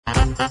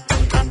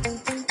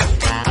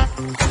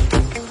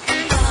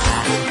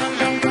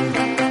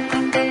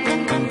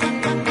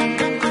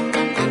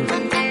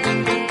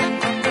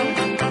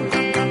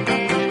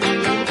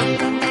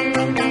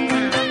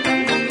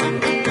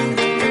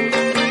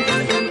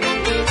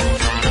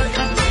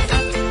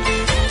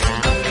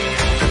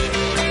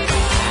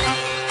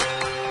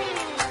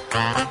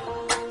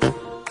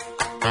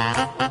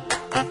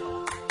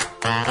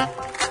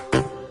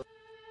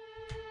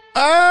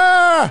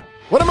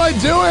What am I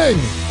doing?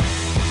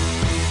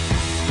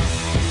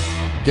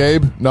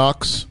 Gabe,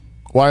 Knox,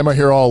 why am I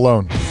here all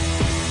alone?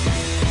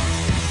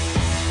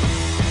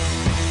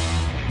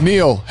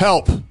 Neil,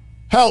 help.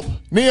 Help,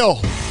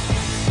 Neil.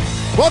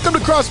 Welcome to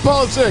Cross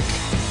Politic.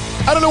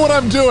 I don't know what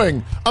I'm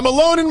doing. I'm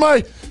alone in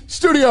my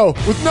studio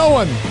with no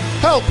one.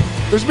 Help.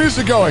 There's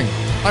music going.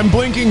 I'm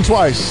blinking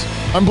twice.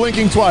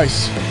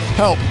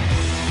 Help.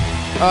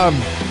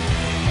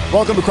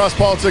 Welcome to Cross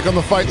Politic on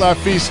the Fight Laugh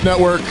Feast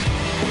Network.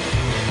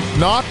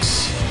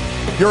 Knox,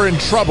 you're in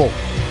trouble.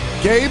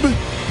 Gabe,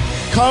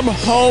 come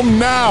home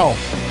now.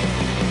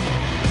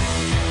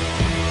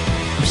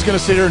 I'm just going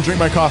to sit here and drink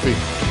my coffee.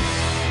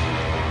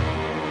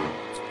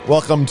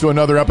 Welcome to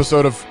another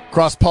episode of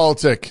Cross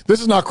Politic.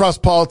 This is not Cross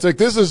Politic.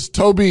 This is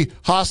Toby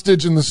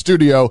hostage in the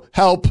studio.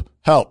 Help.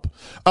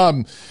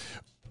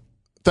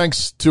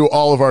 Thanks to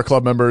all of our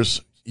club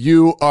members.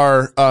 You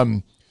are,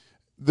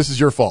 this is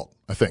your fault,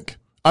 I think.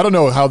 I don't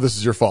know how this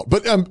is your fault,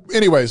 but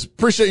anyways,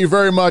 appreciate you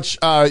very much.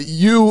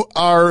 You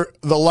are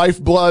the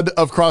lifeblood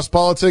of Cross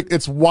Politic.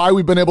 It's why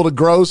we've been able to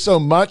grow so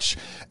much,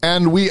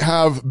 and we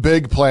have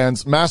big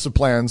plans, massive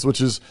plans, which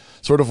is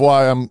sort of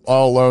why I'm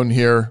all alone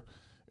here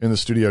in the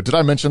studio. Did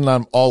I mention that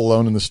I'm all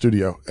alone in the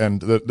studio and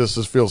that this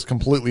feels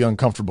completely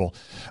uncomfortable?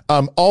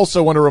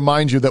 Also want to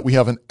remind you that we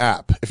have an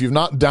app. If you've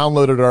not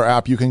downloaded our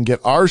app, you can get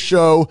our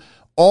show,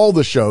 all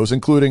the shows,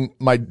 including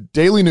my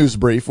daily news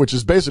brief, which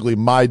is basically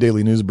my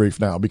daily news brief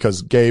now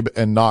because Gabe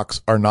and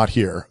Knox are not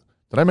here.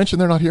 Did I mention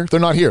they're not here? They're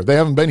not here. They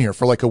haven't been here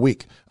for like a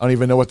week. I don't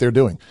even know what they're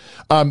doing.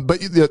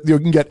 But you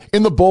can get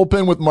In the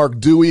Bullpen with Mark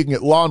Dewey. You can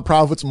get Law and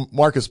Profits,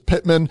 Marcus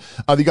Pittman.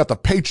 You got the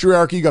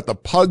Patriarchy, you got the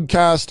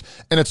Pugcast,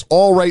 and it's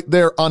all right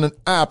there on an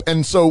app.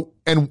 And so,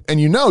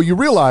 you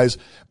realize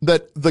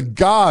that the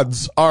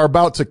gods are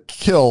about to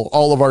kill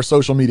all of our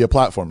social media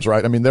platforms,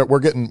 right? I mean, we're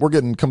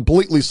getting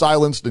completely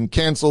silenced and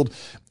canceled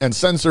and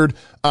censored.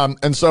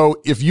 And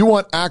so if you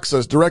want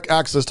direct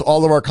access to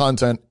all of our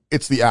content,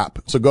 it's the app.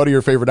 So go to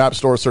your favorite app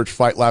store, search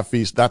Fight Laugh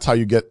Feast. That's how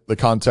you get the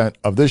content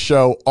of this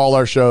show, all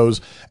our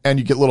shows, and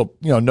you get little,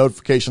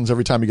 notifications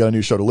every time you got a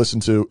new show to listen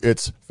to.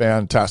 It's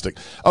fantastic.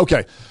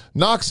 Okay.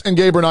 Knox and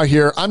Gabe are not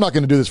here. I'm not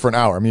going to do this for an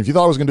hour. I mean, if you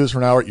thought I was going to do this for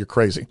an hour, you're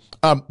crazy.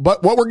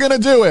 But what we're going to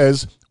do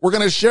is we're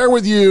going to share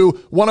with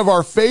you one of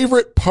our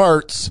favorite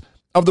parts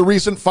of the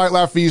recent Fight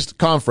Laugh Feast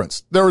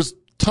conference. There was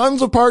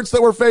tons of parts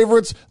that were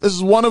favorites. This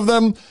is one of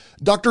them.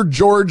 Dr.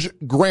 George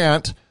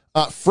Grant,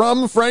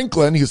 from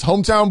Franklin, his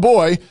hometown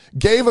boy,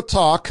 gave a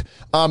talk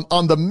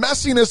on the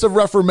messiness of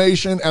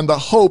Reformation and the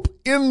hope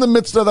in the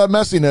midst of that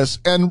messiness,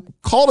 and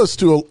called us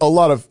to a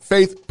lot of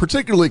faith,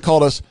 particularly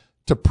called us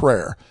to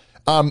prayer.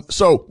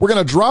 So we're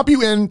going to drop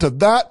you into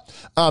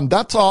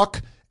that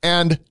talk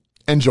and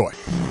enjoy.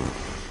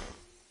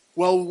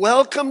 Well,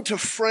 welcome to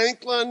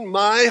Franklin,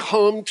 my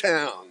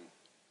hometown.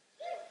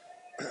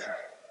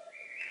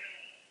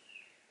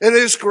 It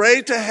is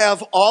great to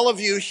have all of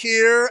you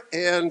here,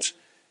 and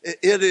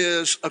it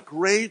is a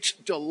great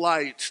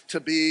delight to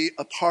be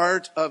a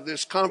part of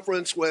this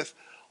conference with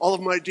all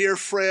of my dear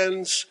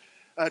friends.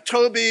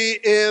 Toby,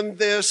 in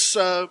this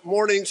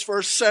morning's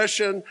first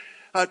session,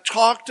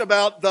 talked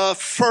about the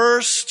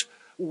first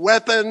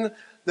weapon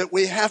that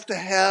we have to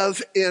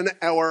have in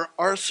our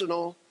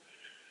arsenal,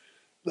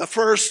 the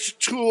first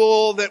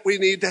tool that we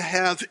need to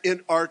have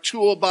in our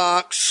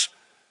toolbox.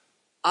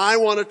 I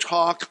want to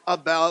talk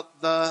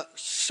about the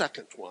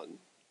second one.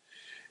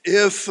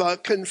 If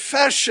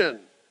confession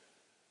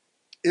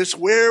is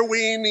where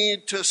we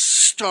need to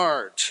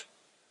start,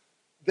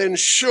 then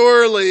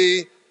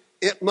surely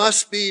it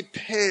must be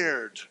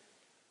paired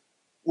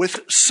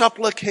with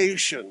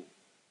supplication,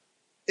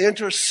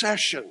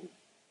 intercession,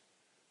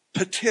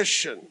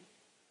 petition,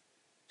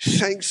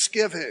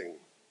 thanksgiving,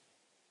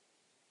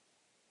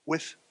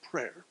 with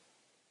prayer.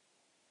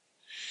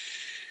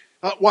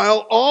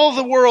 While all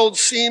the world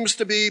seems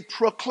to be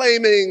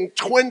proclaiming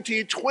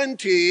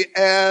 2020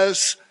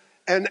 as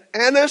an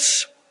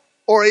annus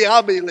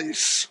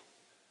horribilis,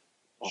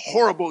 a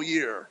horrible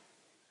year,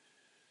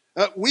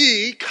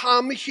 we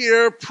come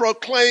here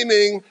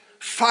proclaiming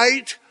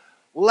fight,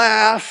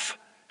 laugh,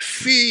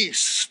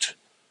 feast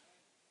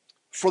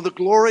for the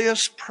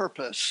glorious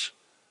purpose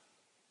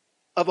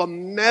of a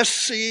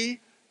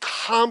messy,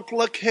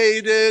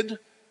 complicated,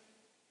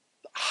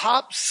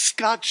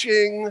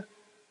 hopscotching,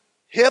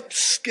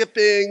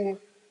 hip-skipping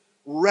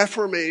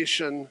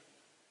Reformation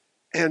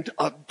and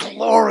a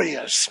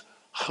glorious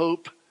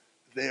hope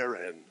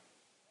therein.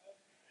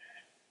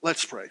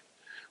 Let's pray.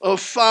 Oh,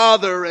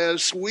 Father,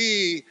 as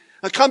we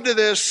come to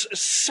this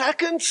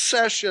second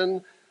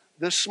session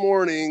this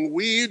morning,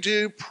 we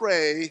do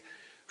pray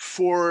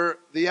for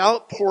the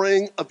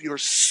outpouring of your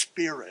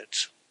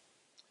Spirit.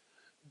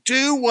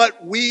 Do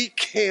what we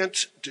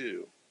can't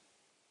do.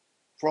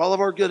 For all of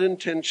our good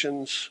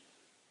intentions,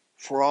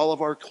 for all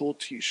of our cool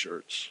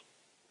t-shirts,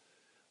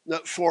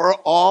 for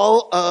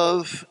all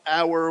of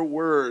our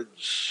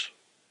words,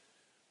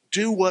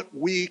 do what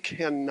we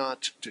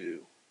cannot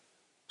do.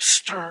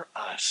 Stir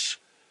us,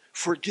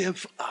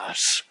 forgive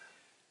us,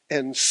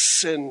 and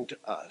send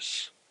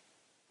us.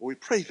 We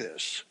pray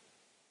this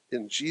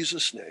in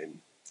Jesus'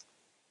 name.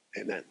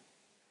 Amen.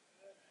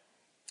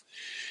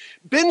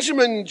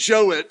 Benjamin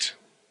Jowett,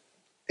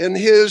 in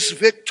his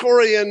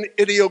Victorian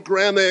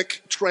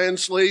ideogrammic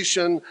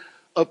translation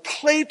of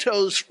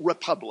Plato's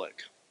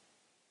Republic,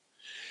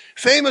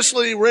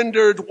 famously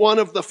rendered one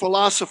of the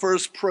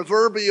philosopher's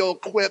proverbial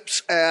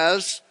quips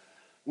as,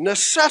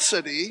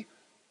 necessity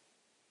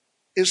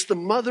is the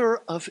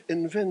mother of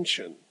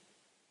invention.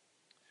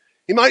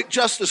 He might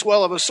just as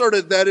well have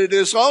asserted that it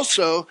is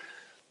also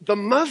the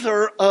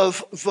mother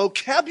of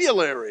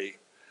vocabulary.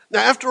 Now,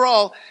 after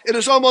all, it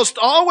is almost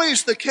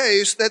always the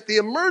case that the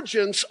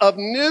emergence of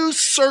new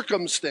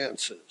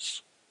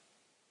circumstances,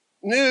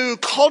 new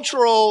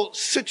cultural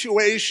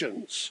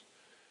situations,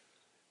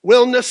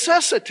 will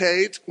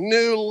necessitate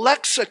new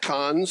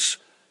lexicons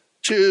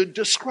to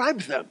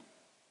describe them.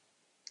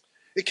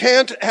 It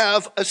can't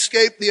have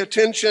escaped the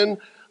attention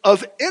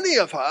of any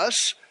of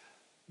us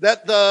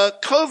that the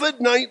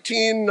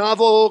COVID-19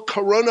 novel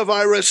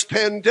coronavirus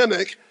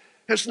pandemic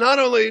has not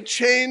only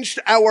changed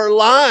our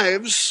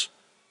lives,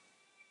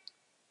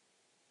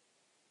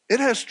 it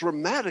has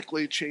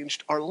dramatically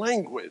changed our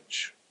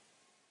language.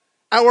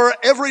 Our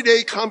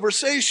everyday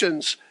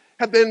conversations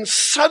have been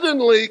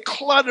suddenly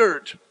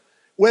cluttered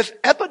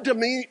with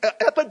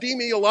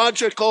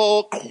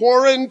epidemiological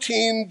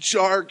quarantine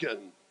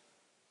jargon.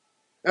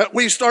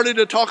 We started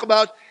to talk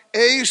about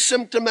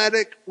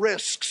asymptomatic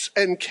risks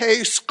and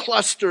case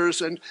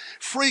clusters and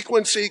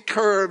frequency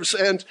curves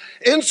and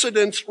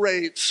incidence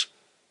rates.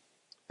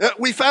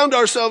 We found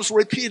ourselves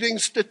repeating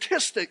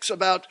statistics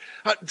about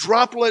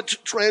droplet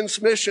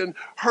transmission,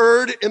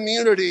 herd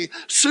immunity,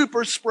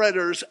 super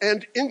spreaders,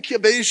 and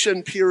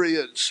incubation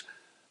periods.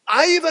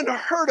 I even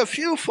heard a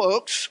few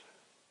folks,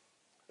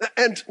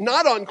 and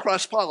not on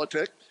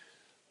cross-politic,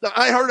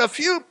 I heard a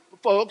few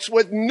folks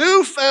with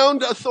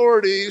newfound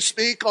authority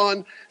speak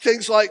on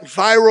things like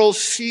viral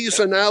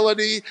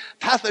seasonality,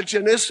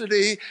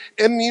 pathogenicity,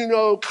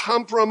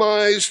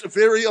 immunocompromised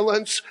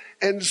virulence,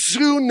 and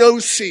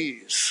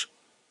zoonoses.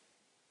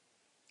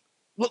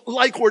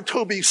 Like we're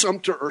Toby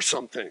Sumter or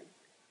something.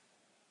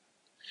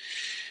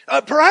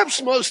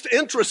 Perhaps most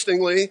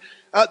interestingly,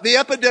 the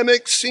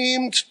epidemic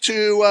seemed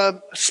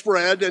to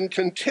spread and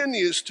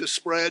continues to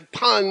spread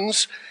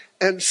puns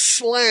and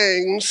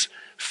slangs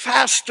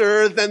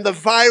faster than the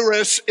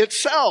virus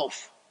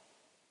itself.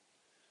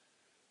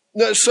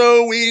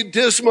 So we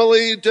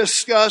dismally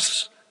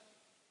discuss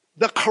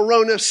the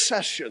Corona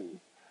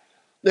session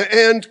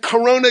and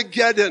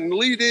Coronageddon,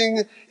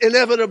 leading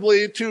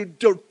inevitably to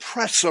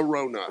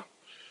Depressarona.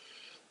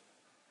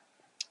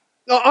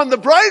 On the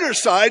brighter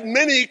side,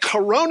 many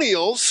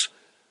coronials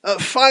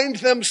find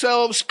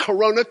themselves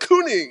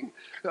corona-cooning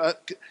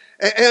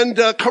and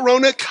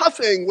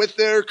corona-cuffing with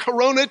their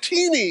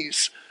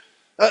corona-teenies,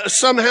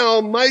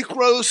 somehow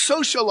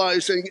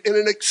micro-socializing in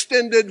an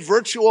extended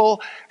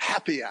virtual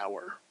happy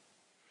hour.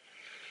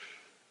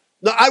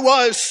 Now, I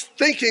was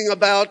thinking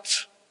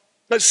about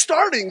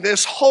starting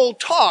this whole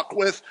talk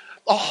with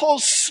a whole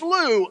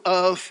slew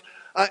of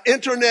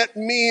internet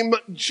meme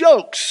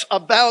jokes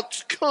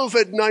about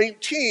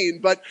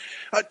COVID-19, but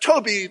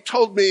Toby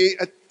told me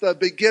at the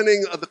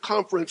beginning of the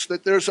conference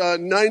that there's a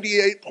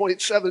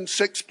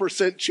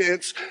 98.76%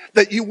 chance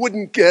that you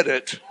wouldn't get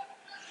it.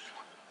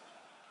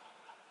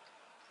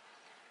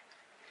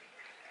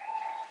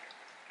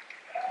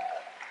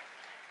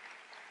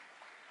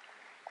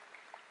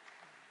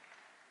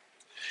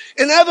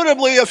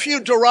 Inevitably, a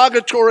few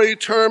derogatory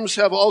terms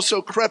have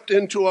also crept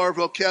into our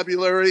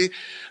vocabulary.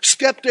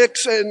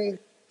 Skeptics and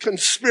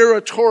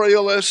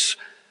conspiratorialists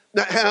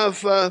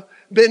have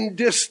been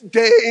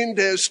disdained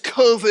as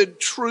COVID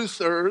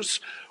truthers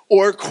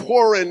or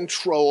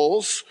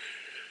quarantrolls.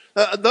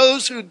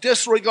 Those who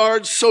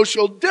disregard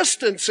social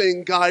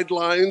distancing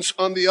guidelines,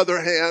 on the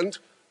other hand,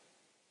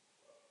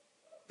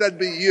 that'd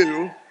be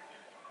you,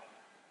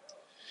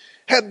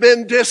 have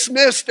been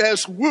dismissed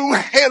as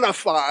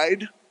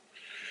Wuhanified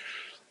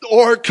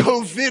or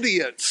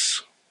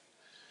COVIDiots.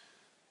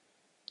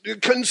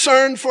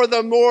 Concern for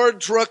the more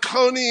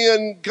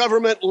draconian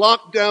government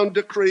lockdown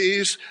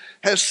decrees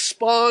has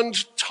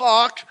spawned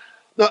talk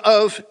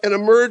of an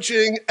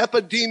emerging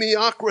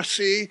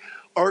epidemiocracy,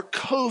 or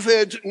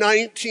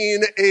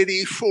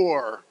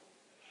COVID-1984.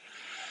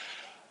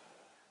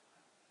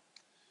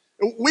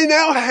 We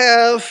now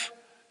have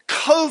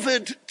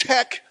COVID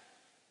tech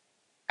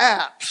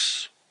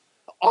apps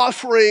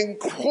offering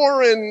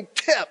quarantine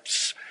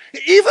tips.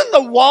 Even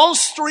the Wall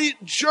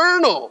Street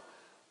Journal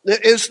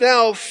is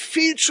now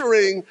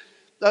featuring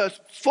the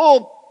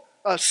full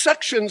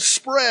section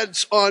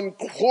spreads on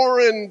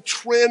foreign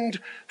trend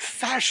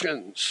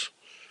fashions.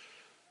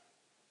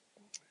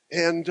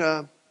 And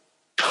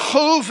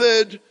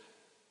COVID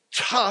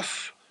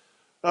tough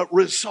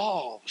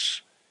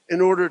resolves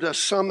in order to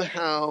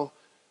somehow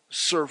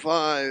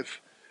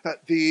survive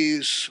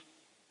these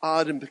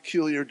odd and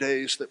peculiar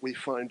days that we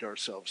find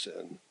ourselves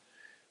in.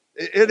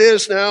 It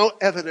is now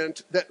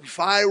evident that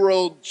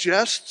viral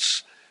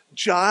jests,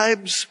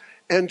 jibes,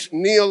 and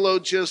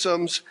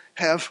neologisms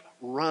have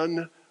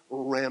run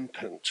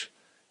rampant.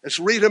 As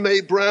Rita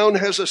Mae Brown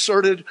has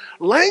asserted,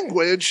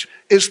 language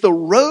is the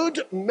road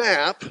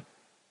map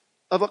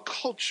of a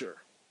culture.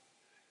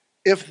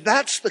 If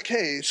that's the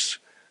case,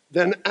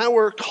 then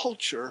our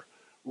culture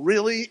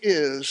really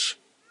is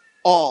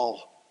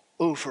all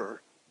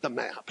over the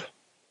map.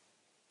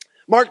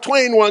 Mark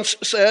Twain once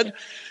said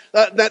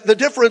that the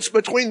difference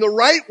between the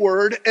right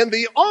word and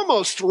the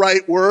almost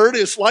right word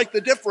is like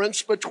the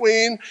difference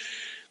between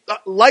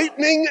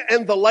lightning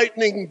and the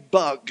lightning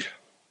bug.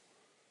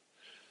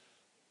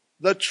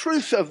 The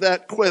truth of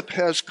that quip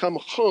has come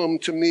home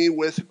to me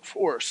with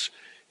force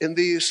in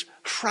these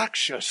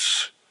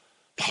fractious,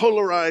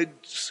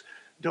 polarized,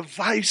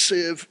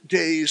 divisive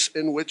days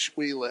in which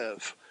we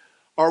live.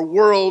 Our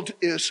world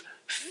is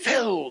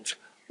filled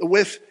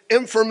with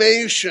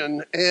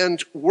information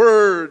and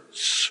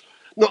words.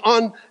 Now,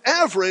 on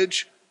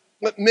average,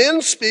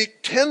 men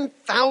speak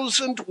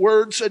 10,000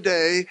 words a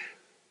day,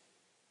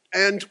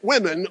 and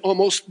women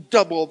almost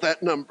double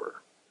that number.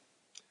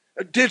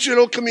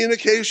 Digital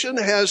communication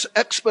has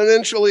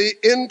exponentially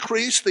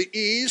increased the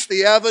ease,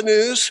 the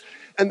avenues,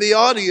 and the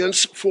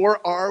audience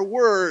for our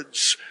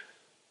words.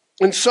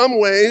 In some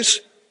ways,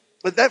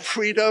 that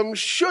freedom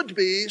should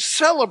be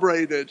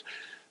celebrated,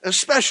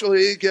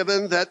 especially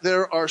given that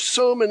there are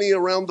so many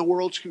around the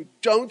world who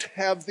don't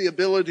have the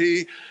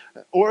ability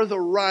or the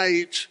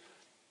right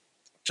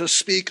to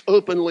speak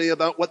openly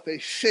about what they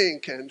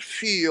think and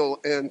feel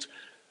and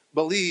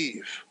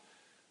believe.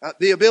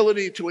 The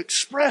ability to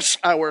express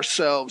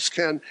ourselves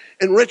can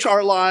enrich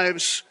our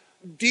lives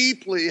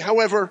deeply.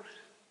 However,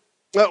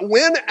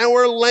 when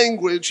our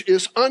language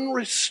is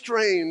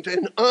unrestrained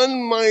and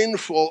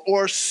unmindful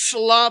or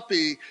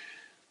sloppy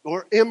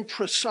or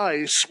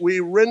imprecise, we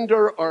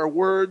render our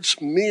words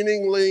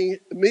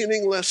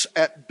meaningless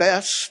at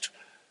best,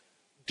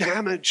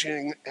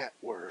 damaging at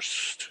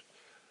worst.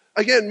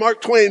 Again,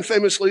 Mark Twain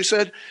famously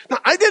said,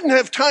 "I didn't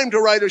have time to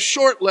write a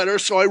short letter,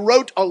 so I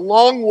wrote a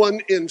long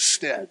one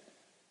instead."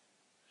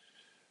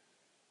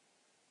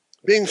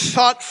 Being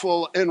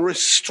thoughtful and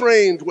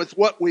restrained with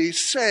what we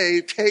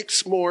say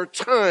takes more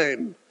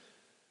time,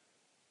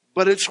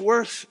 but it's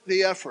worth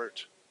the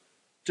effort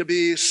to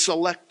be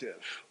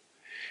selective.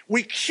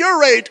 We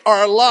curate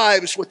our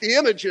lives with the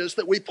images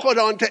that we put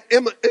onto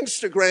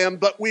Instagram,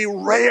 but we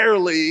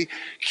rarely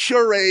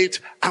curate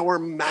our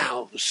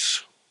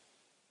mouths.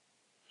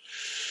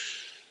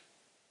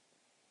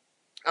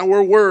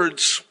 Our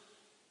words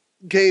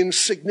gain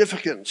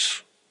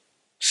significance,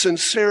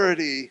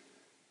 sincerity,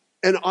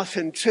 and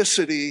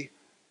authenticity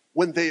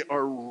when they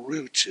are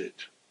rooted.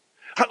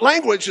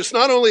 Language is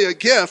not only a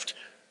gift,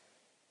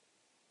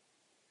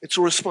 it's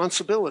a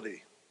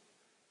responsibility.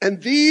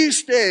 And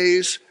these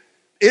days,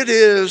 it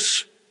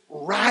is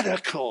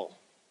radical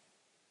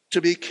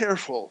to be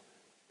careful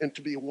and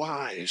to be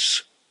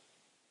wise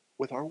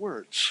with our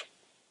words.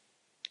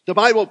 The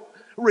Bible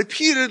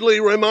repeatedly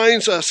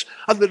reminds us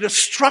of the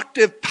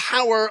destructive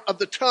power of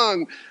the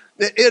tongue.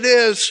 It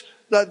is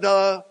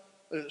the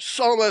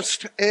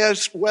psalmist,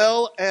 as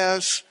well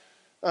as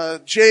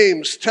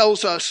James,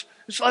 tells us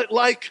it's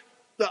like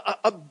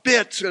a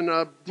bit and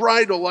a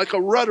bridle, like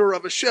a rudder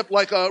of a ship,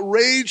 like a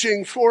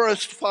raging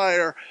forest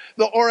fire.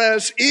 Or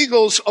as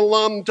Eagles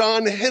alum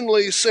Don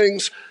Henley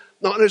sings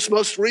on his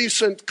most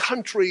recent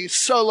country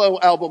solo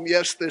album,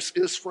 yes, this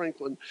is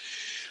Franklin,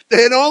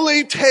 it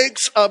only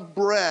takes a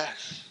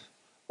breath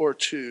or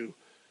two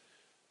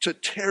to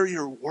tear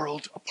your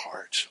world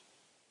apart.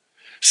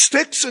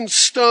 Sticks and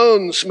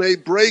stones may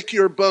break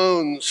your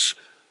bones,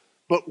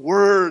 but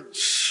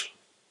words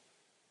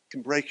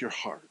can break your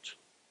heart.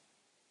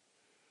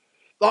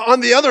 On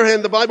the other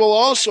hand, the Bible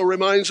also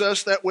reminds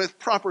us that with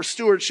proper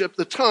stewardship,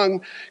 the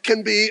tongue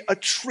can be a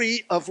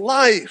tree of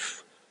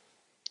life,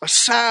 a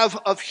salve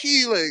of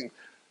healing,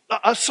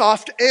 a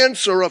soft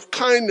answer of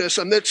kindness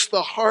amidst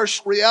the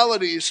harsh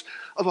realities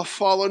of a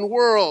fallen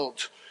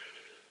world.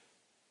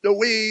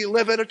 We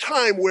live at a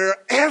time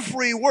where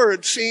every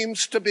word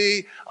seems to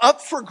be up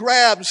for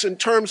grabs in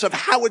terms of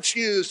how it's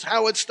used,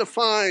 how it's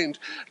defined.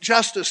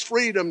 Justice,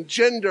 freedom,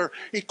 gender,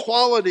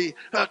 equality,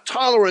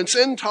 tolerance,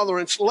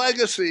 intolerance,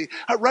 legacy,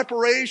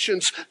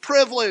 reparations,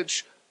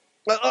 privilege,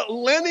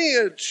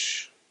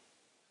 lineage.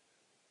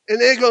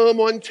 Inigo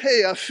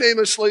Montoya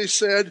famously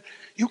said,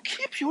 "You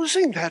keep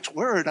using that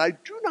word. I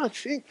do not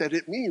think that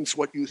it means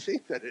what you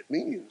think that it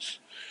means."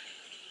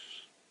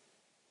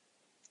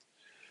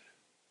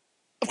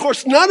 Of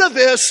course, none of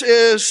this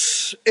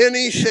is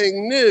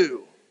anything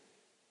new.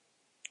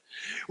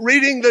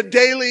 reading the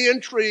daily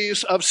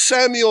entries of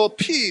Samuel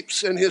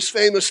Pepys in his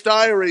famous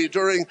diary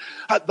during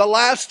the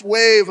last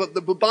wave of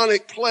the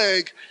bubonic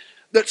plague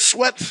that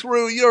swept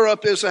through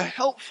Europe is a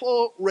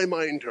helpful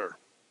reminder.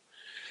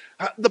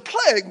 The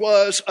plague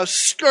was a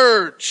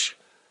scourge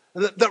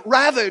that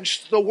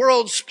ravaged the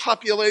world's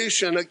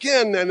population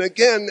again and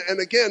again and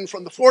again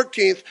from the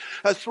 14th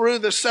through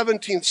the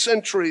 17th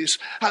centuries.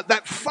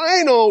 That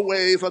final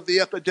wave of the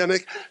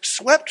epidemic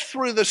swept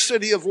through the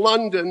city of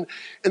London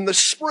in the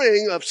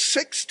spring of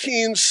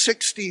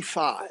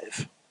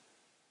 1665,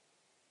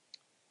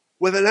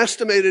 with an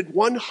estimated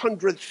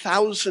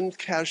 100,000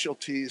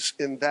 casualties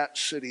in that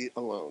city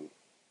alone.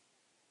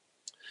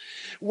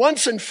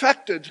 Once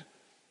infected,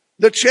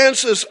 the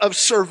chances of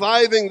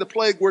surviving the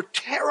plague were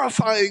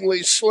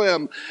terrifyingly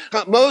slim.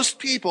 Most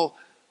people,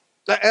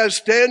 as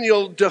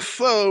Daniel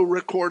Defoe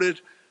recorded,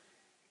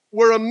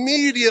 were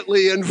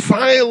immediately and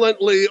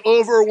violently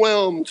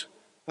overwhelmed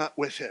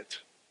with it.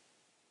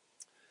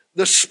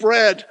 The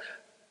spread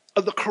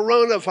of the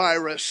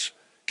coronavirus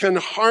can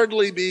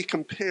hardly be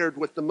compared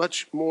with the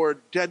much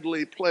more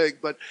deadly plague,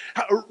 but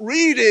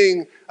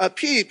reading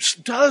Pepys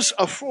does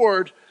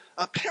afford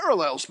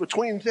parallels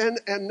between then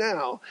and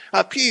now.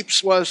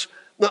 Pepys was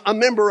a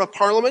member of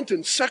Parliament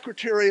and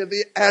Secretary of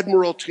the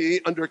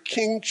Admiralty under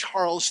King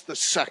Charles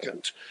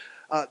II,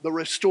 the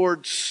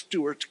restored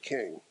Stuart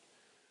king.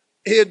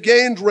 He had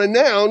gained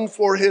renown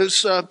for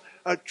his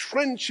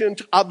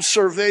trenchant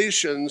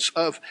observations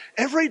of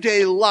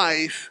everyday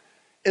life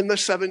in the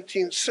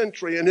 17th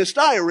century, and his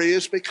diary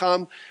has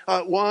become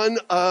one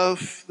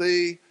of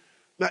the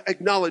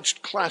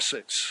acknowledged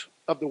classics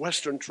of the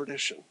Western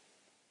tradition.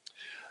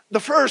 The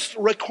first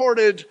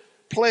recorded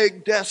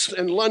plague deaths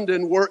in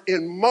London were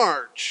in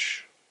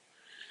March.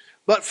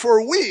 But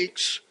for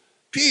weeks,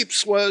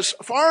 Pepys was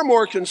far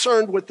more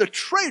concerned with the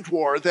trade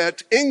war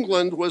that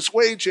England was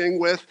waging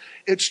with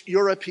its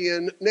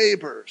European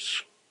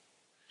neighbors.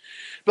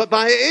 But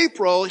by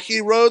April,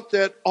 he wrote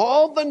that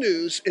all the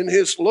news in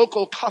his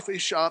local coffee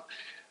shop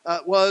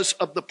was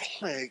of the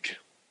plague.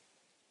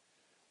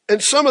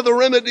 And some of the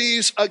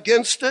remedies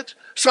against it,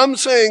 some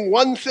saying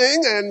one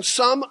thing and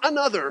some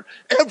another.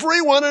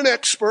 Everyone an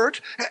expert,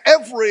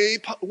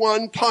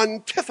 everyone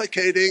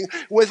pontificating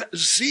with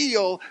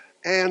zeal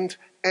and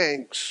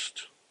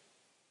angst.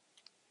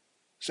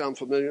 Sound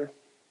familiar?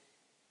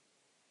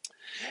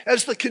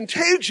 As the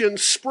contagion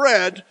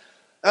spread,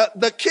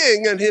 the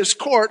king and his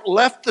court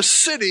left the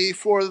city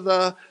for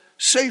the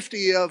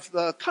safety of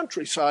the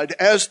countryside,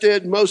 as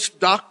did most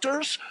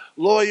doctors,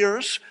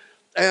 lawyers,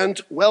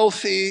 and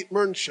wealthy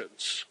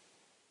merchants.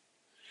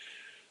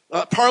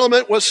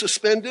 Parliament was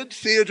suspended,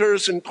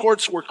 theaters and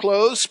courts were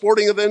closed,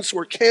 sporting events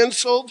were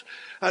canceled,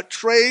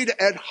 trade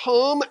at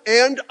home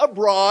and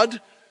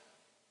abroad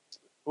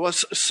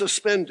was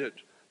suspended.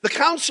 The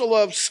Council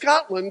of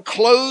Scotland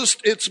closed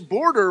its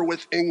border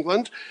with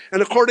England,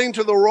 and according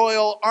to the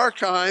Royal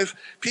Archive,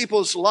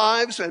 people's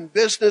lives and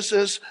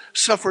businesses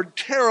suffered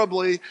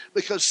terribly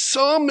because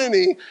so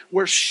many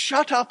were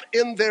shut up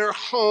in their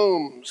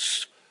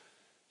homes.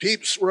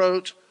 Pepys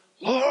wrote,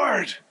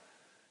 "Lord,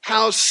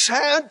 how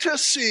sad to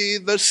see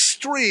the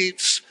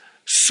streets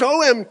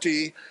so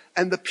empty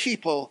and the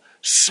people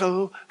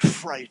so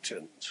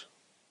frightened."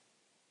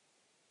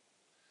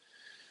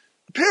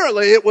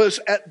 Apparently, it was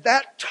at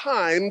that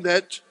time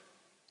that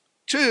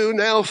two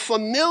now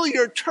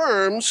familiar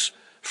terms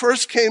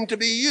first came to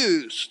be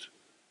used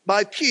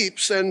by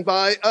Pepys and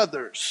by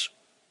others: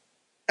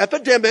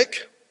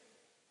 epidemic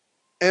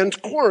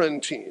and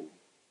quarantine.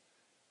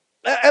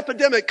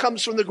 Epidemic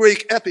comes from the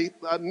Greek epi,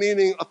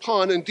 meaning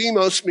upon, and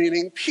demos,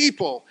 meaning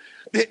people.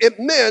 It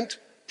meant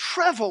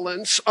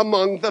prevalence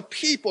among the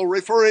people,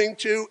 referring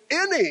to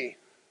any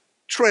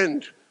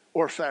trend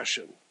or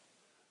fashion.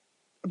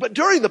 But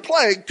during the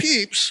plague,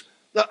 Pepys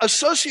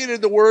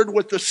associated the word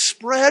with the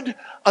spread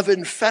of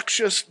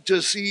infectious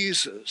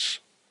diseases.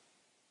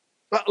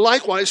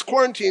 Likewise,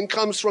 quarantine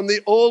comes from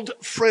the old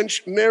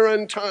French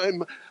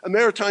maritime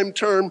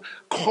term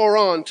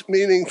quarante,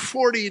 meaning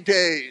 40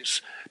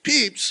 days.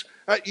 Pepys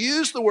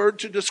used the word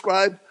to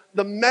describe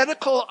the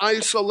medical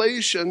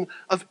isolation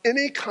of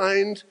any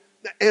kind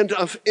and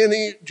of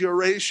any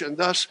duration.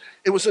 Thus,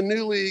 it was a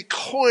newly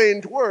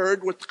coined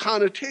word with the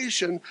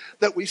connotation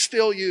that we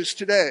still use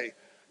today,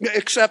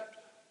 except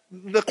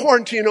the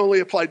quarantine only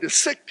applied to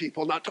sick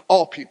people, not to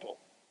all people.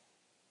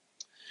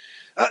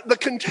 The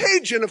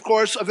contagion, of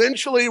course,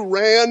 eventually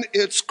ran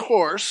its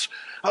course.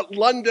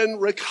 London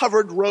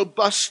recovered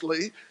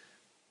robustly,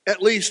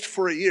 at least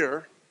for a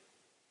year.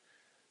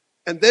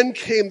 And then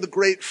came the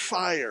Great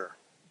Fire,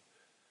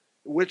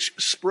 which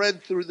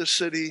spread through the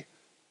city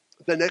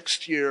the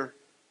next year,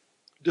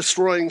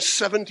 destroying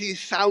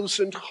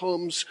 70,000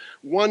 homes,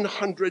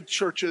 100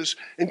 churches,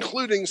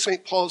 including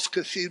St. Paul's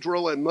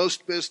Cathedral and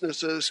most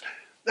businesses.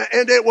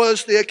 And it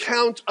was the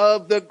account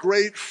of the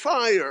Great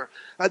Fire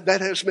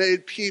that has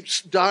made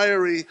Pepys'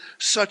 diary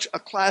such a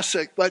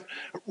classic. But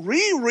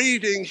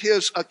rereading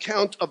his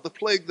account of the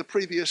plague the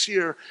previous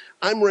year,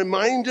 I'm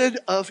reminded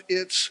of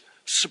its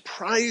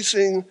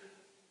surprising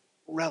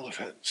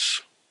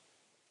relevance.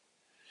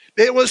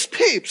 It was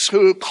Pepys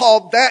who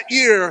called that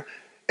year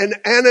an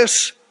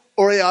annus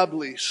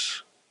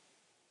horribilis,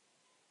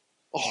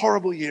 a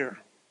horrible year.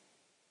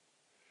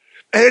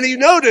 And he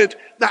noted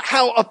that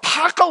how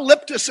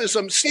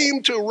apocalypticism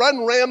seemed to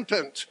run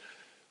rampant,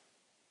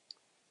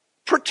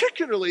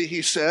 particularly,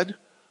 he said,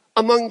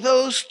 among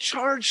those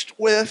charged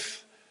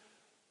with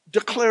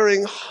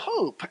declaring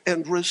hope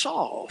and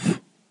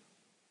resolve,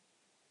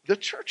 the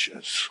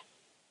churches.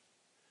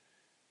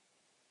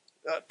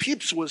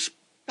 Pepys was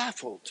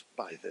baffled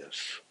by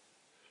this,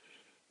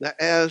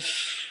 as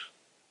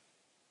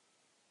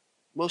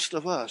most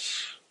of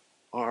us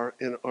are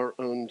in our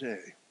own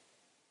day.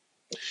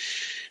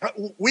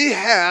 We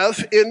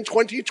have, in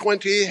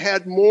 2020,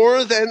 had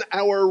more than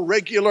our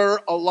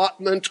regular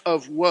allotment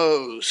of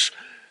woes.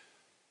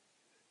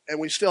 And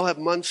we still have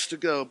months to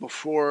go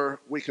before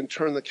we can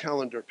turn the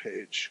calendar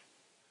page.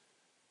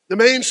 The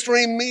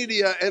mainstream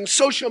media and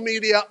social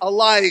media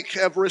alike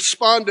have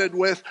responded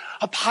with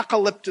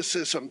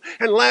apocalypticism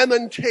and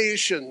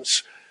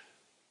lamentations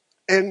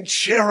and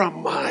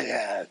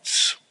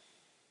jeremiads.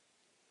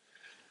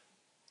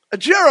 A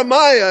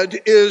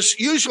jeremiad is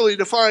usually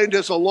defined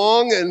as a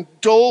long and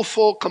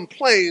doleful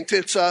complaint.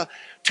 It's a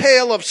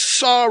tale of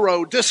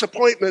sorrow,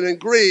 disappointment, and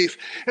grief.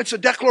 It's a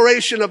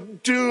declaration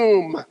of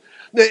doom.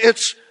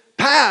 It's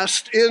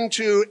passed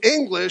into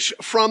English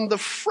from the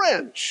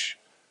French.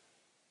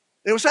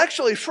 It was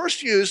actually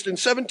first used in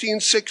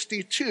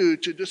 1762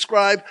 to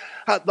describe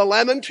the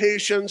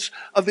lamentations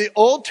of the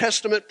Old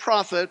Testament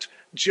prophet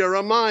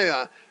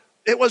Jeremiah.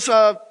 It was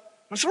a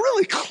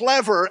really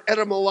clever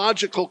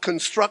etymological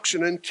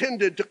construction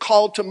intended to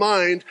call to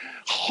mind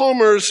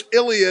Homer's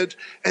Iliad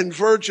and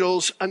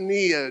Virgil's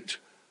Aeneid,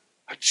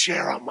 a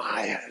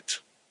jeremiad.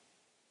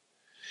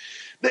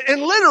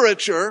 In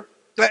literature,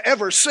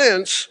 ever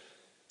since,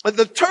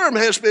 the term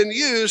has been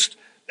used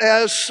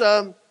as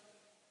a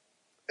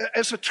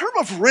term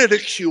of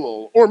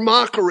ridicule or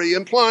mockery,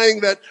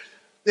 implying that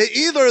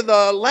either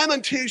the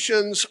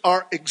lamentations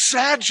are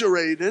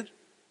exaggerated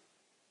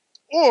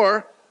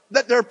or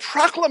that their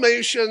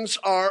proclamations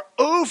are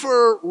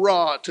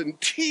overwrought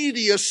and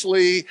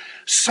tediously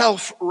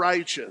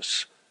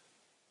self-righteous.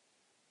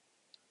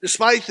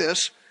 Despite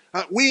this,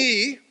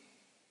 we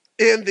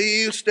in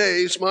these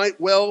days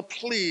might well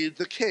plead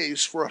the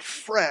case for a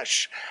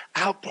fresh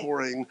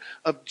outpouring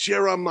of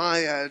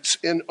jeremiads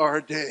in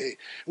our day,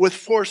 with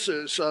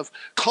forces of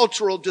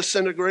cultural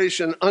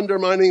disintegration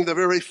undermining the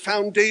very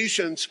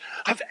foundations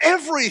of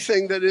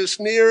everything that is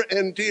near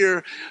and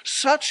dear.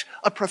 Such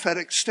a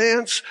prophetic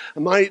stance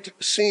might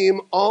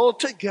seem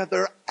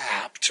altogether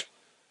apt.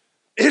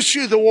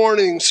 Issue the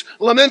warnings,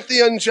 lament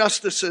the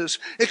injustices,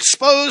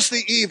 expose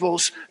the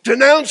evils,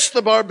 denounce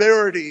the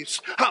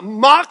barbarities,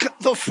 mock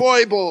the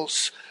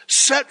foibles,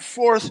 set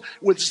forth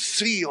with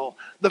zeal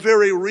the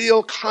very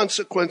real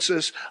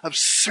consequences of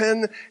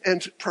sin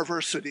and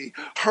perversity.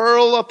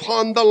 Hurl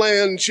upon the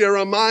land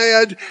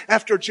jeremiad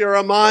after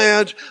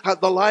jeremiad,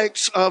 the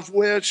likes of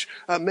which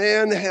a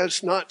man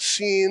has not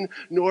seen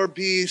nor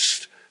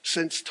beast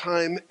since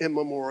time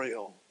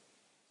immemorial.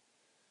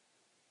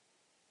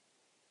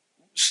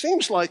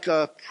 Seems like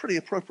a pretty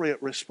appropriate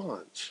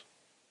response.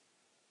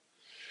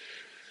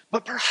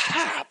 But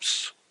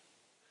perhaps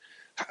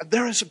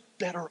there is a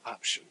better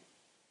option.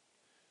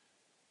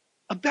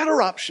 A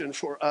better option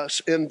for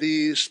us in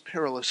these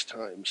perilous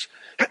times.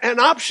 An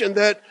option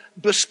that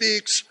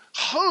bespeaks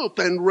hope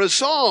and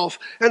resolve.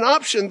 An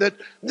option that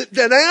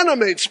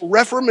animates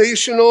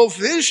reformational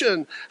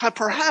vision.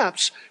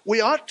 Perhaps we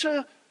ought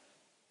to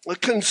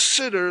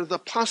consider the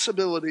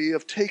possibility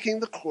of taking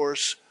the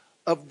course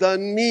of the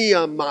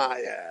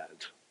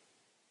Nehemiad.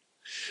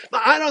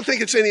 Now, I don't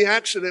think it's any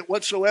accident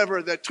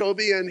whatsoever that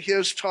Toby in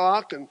his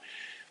talk and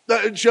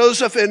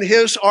Joseph in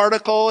his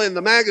article in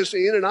the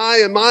magazine and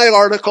I in my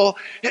article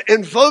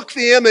invoke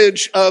the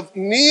image of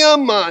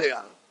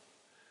Nehemiah,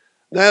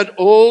 that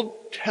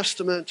Old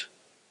Testament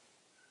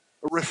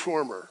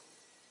reformer.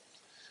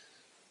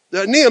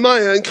 The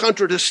Nehemiah, in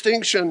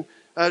contradistinction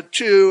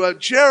to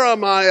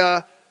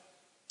Jeremiah,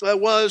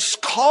 was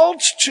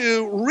called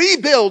to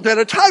rebuild at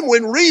a time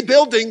when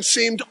rebuilding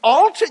seemed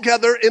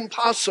altogether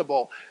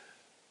impossible.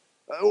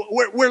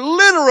 Where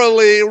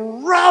literally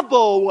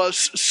rubble was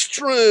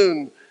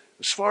strewn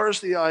as far as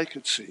the eye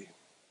could see.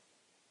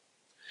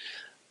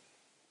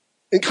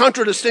 In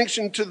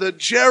contradistinction to the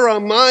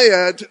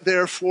Jeremiad,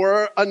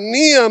 therefore, a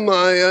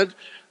Nehemiad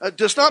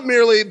does not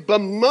merely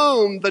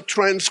bemoan the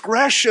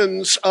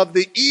transgressions of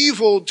the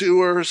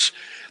evildoers.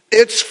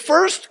 Its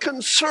first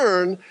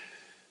concern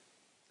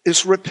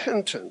is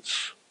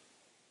repentance.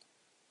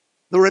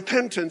 The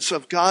repentance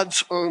of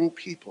God's own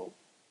people.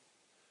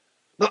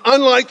 Now,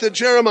 unlike the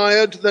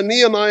Jeremiad, the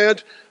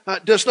Nehemiad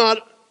does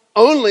not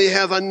only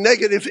have a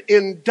negative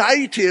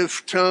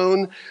indicative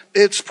tone,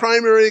 its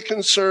primary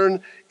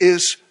concern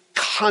is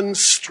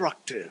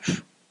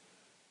constructive.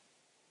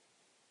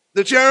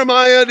 The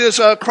Jeremiad is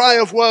a cry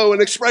of woe,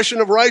 an expression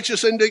of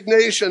righteous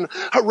indignation,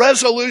 a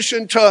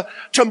resolution to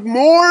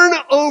mourn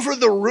over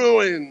the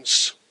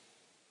ruins.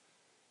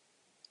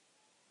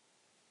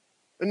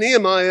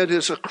 Nehemiah, it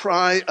is a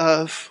cry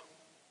of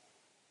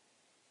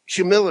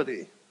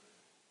humility,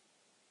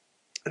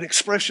 an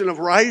expression of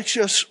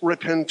righteous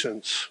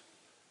repentance,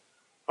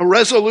 a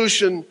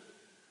resolution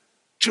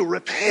to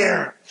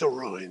repair the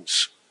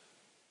ruins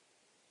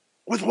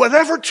with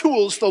whatever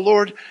tools the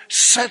Lord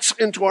sets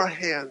into our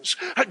hands,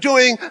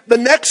 doing the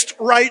next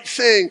right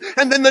thing,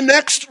 and then the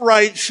next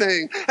right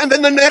thing, and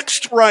then the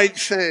next right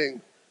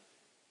thing,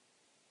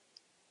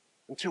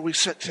 until we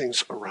set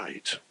things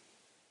aright.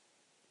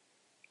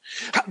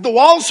 The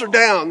walls are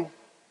down.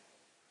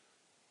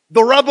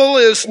 The rubble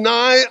is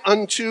nigh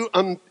unto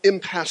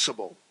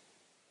impassable.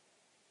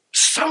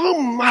 So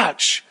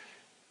much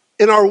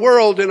in our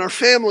world, in our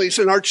families,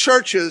 in our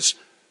churches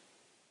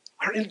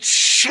are in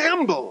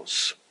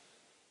shambles.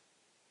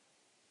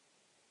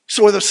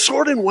 So with a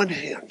sword in one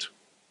hand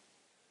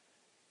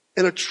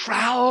and a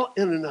trowel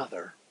in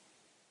another,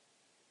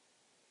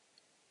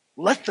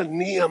 let the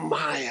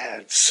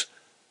Nehemiahs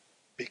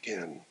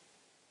begin.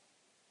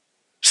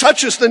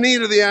 Such is the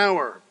need of the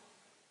hour.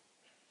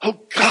 Oh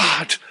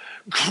God,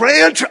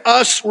 grant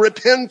us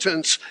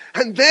repentance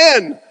and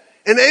then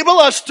enable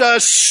us to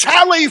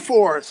sally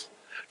forth,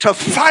 to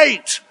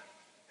fight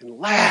and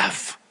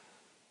laugh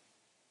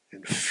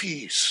and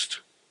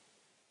feast,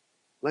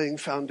 laying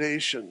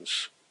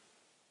foundations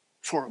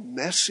for a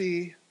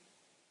messy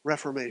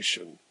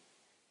Reformation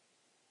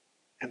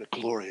and a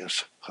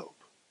glorious hope.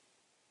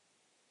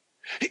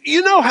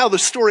 You know how the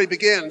story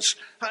begins.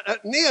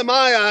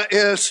 Nehemiah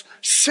is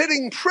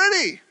sitting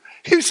pretty.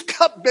 He's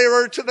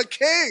cupbearer to the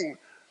king.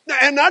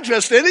 And not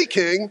just any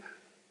king.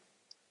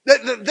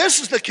 This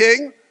is the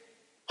king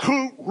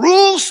who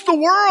rules the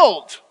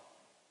world.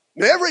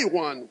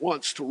 Everyone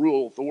wants to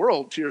rule the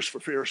world, Tears for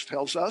Fears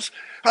tells us.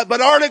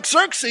 But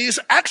Artaxerxes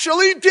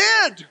actually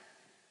did.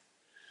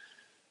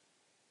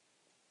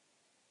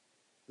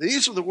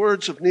 These are the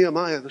words of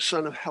Nehemiah, the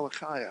son of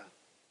Hilkiah.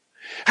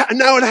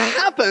 Now it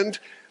happened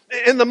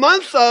in the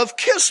month of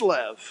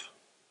Kislev,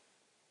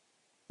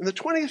 in the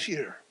 20th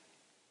year,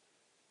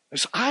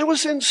 as I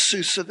was in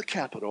Susa, the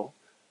capital,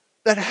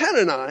 that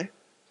Hanani,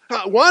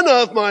 one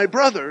of my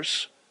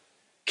brothers,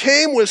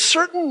 came with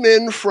certain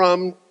men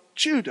from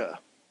Judah.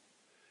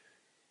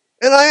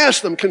 And I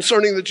asked them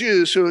concerning the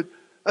Jews who had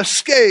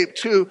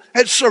escaped, who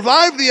had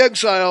survived the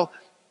exile,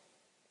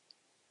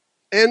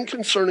 and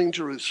concerning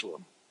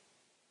Jerusalem.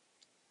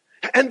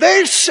 And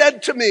they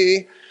said to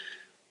me,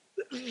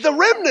 the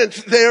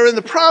remnant there in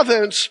the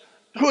province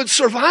who had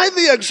survived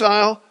the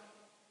exile,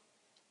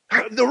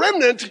 the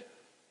remnant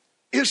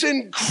is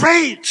in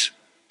great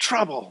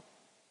trouble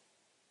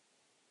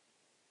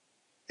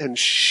and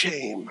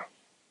shame.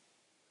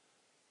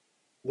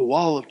 The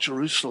wall of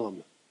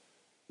Jerusalem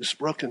is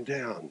broken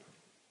down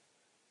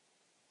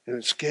and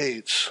its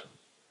gates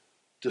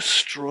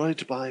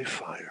destroyed by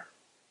fire.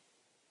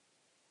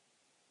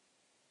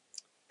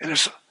 And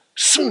as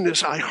soon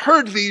as I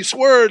heard these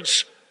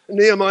words,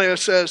 Nehemiah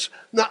says,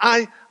 now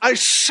I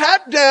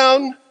sat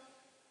down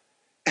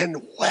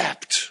and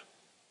wept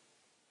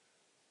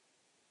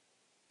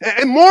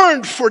and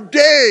mourned for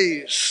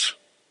days.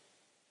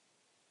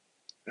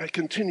 I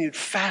continued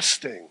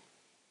fasting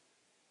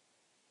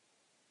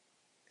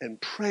and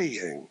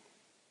praying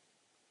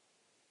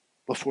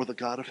before the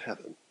God of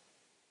heaven.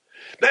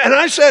 And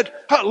I said,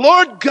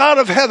 Lord God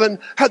of heaven,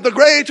 the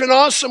great and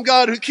awesome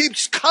God who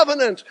keeps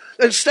covenant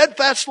and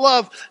steadfast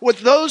love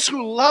with those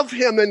who love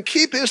him and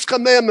keep his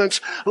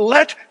commandments,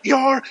 let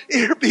your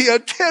ear be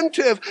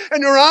attentive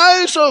and your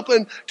eyes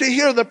open to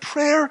hear the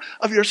prayer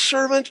of your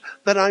servant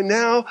that I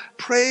now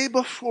pray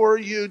before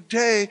you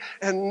day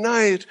and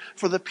night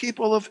for the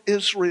people of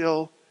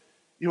Israel,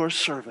 your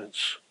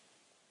servants,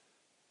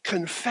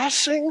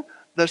 confessing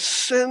the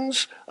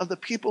sins of the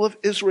people of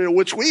Israel,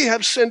 which we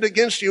have sinned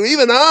against you.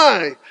 Even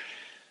I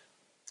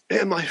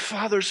and my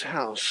father's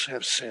house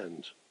have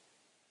sinned.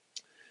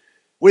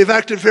 We have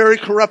acted very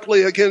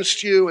corruptly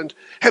against you and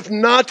have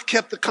not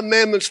kept the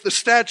commandments, the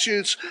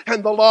statutes,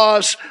 and the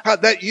laws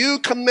that you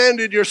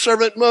commanded your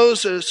servant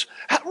Moses.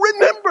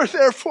 Remember,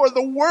 therefore,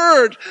 the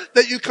word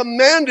that you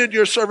commanded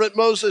your servant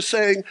Moses,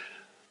 saying,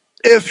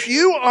 if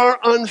you are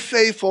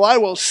unfaithful, I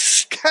will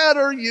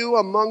scatter you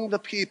among the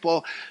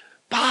people.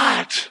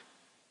 But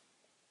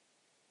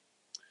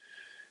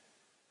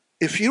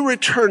if you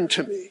return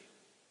to me,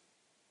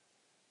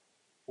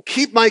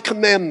 keep my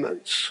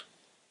commandments,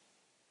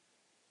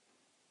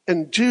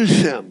 and do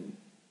them,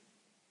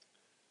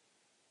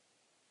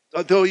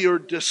 though you're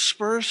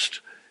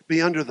dispersed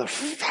be under the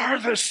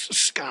farthest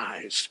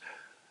skies,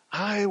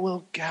 I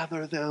will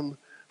gather them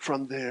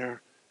from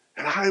there,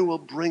 and I will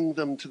bring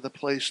them to the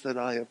place that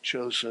I have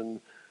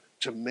chosen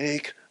to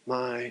make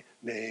my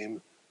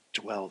name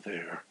dwell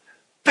there.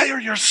 They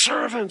are your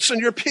servants and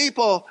your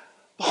people,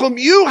 whom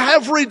you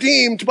have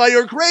redeemed by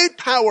your great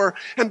power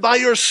and by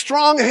your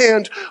strong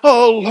hand.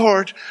 Oh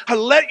Lord,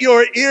 let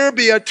your ear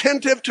be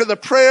attentive to the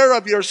prayer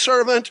of your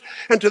servant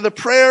and to the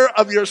prayer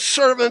of your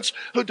servants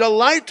who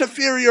delight to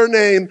fear your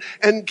name,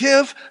 and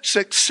give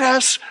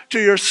success to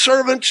your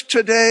servant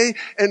today,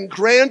 and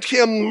grant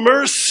him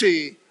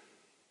mercy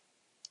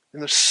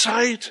in the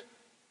sight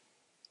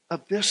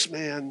of this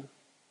man,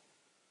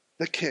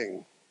 the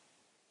king,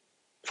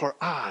 for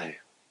I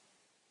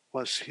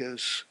was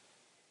his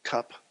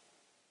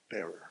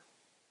cupbearer.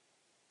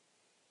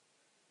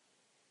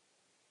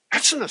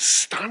 That's an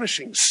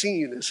astonishing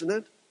scene, isn't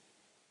it?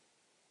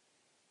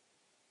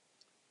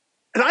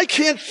 And I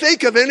can't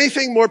think of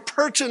anything more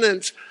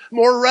pertinent,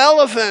 more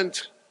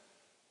relevant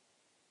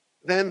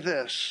than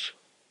this.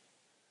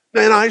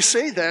 And I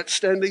say that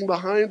standing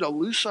behind a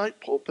lucite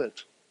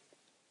pulpit.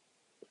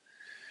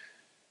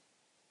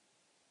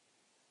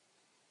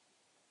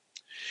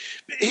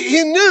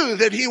 He knew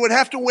that he would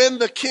have to win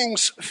the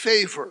king's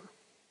favor.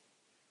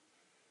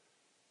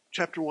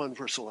 Chapter 1,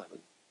 verse 11.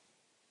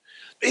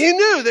 He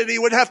knew that he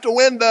would have to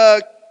win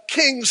the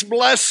king's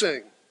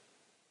blessing.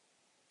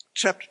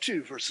 Chapter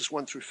 2, verses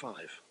 1 through 5.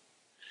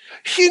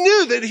 He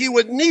knew that he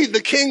would need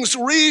the king's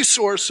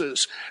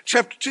resources.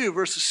 Chapter 2,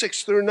 verses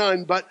 6 through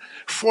 9. But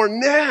for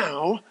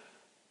now,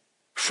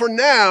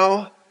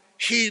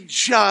 he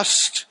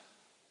just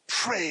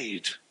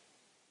prayed.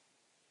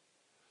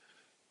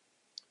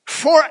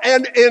 For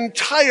an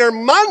entire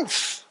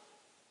month,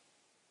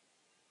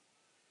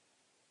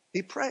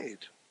 he prayed.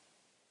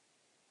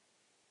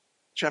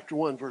 Chapter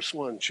 1, verse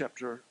 1.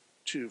 Chapter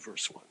 2,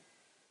 verse 1.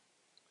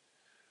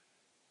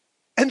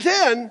 And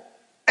then,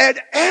 at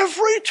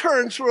every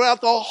turn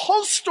throughout the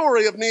whole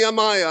story of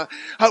Nehemiah,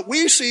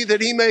 we see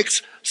that he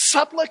makes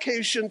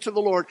supplication to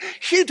the Lord.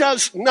 He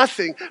does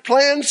nothing,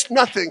 plans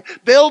nothing,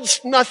 builds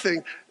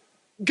nothing,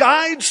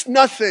 guides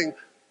nothing,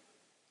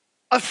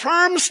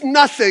 affirms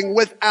nothing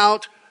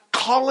without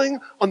calling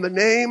on the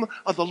name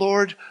of the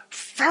Lord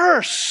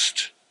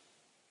first.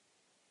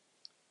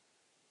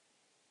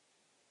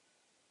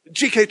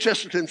 G.K.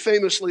 Chesterton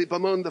famously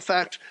bemoaned the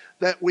fact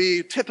that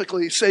we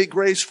typically say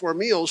grace for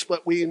meals,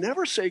 but we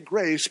never say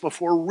grace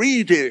before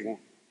reading.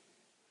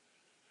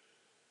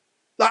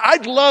 Now,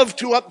 I'd love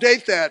to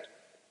update that.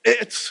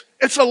 It's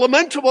a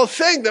lamentable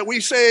thing that we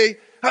say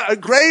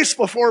grace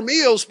before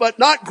meals, but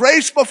not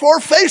grace before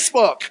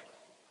Facebook.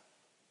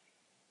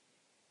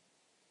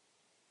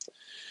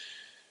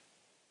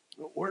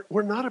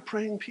 We're not a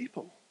praying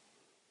people.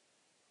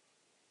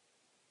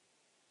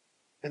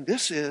 And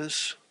this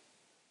is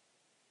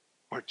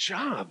our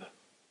job.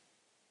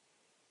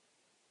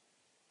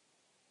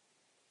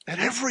 At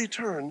every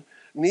turn,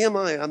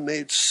 Nehemiah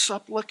made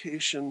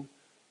supplication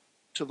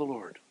to the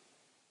Lord.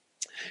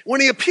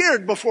 When he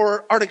appeared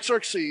before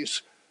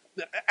Artaxerxes,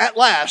 at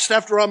last,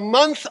 after a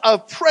month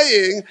of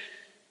praying,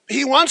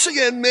 he once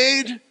again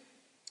made,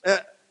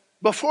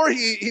 before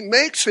he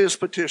makes his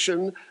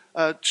petition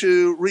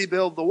to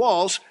rebuild the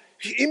walls,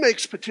 he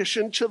makes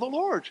petition to the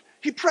Lord.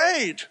 He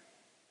prayed.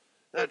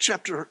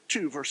 Chapter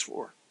 2, verse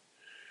 4.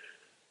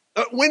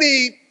 When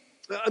he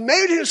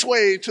made his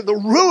way to the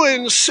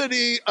ruined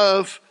city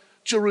of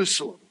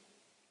Jerusalem,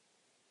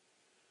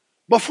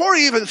 before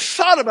he even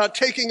thought about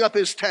taking up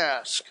his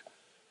task,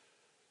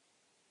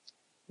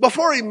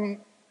 before he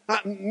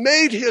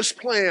made his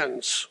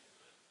plans,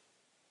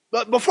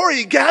 but before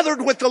he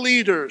gathered with the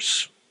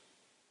leaders,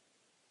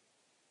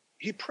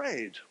 he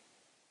prayed.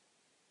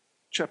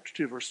 Chapter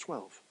 2, verse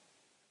 12.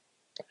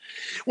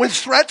 When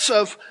threats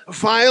of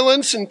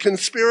violence and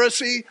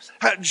conspiracy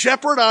had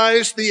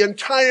jeopardized the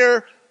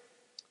entire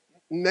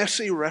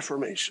messy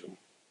Reformation,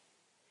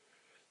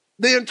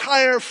 the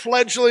entire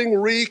fledgling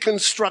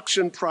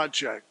reconstruction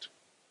project,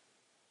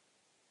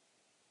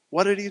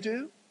 what did he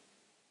do?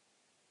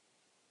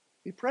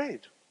 He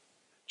prayed.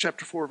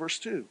 Chapter 4, verse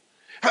 2.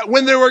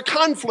 When there were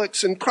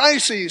conflicts and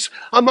crises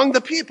among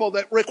the people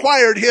that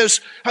required his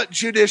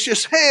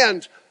judicious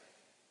hand,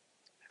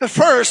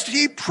 first,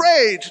 he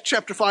prayed,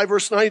 chapter 5,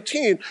 verse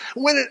 19,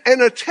 when an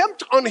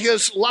attempt on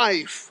his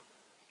life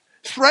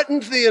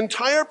threatened the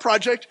entire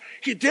project.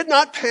 He did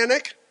not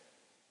panic.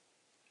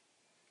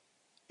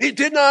 He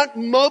did not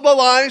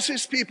mobilize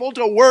his people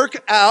to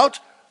work out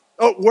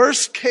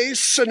worst case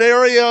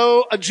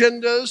scenario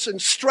agendas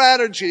and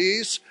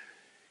strategies.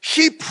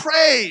 He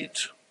prayed,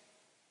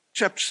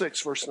 chapter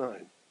 6, verse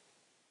 9.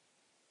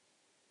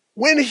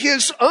 When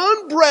his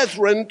own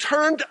brethren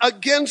turned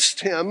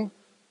against him,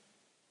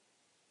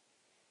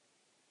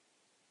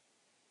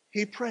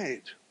 he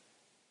prayed.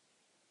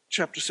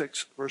 Chapter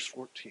 6, verse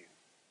 14.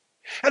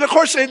 And of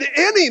course, in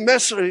any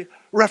messy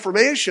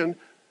Reformation,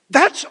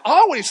 that's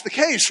always the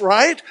case,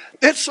 right?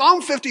 It's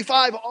Psalm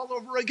 55 all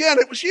over again.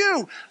 It was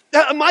you,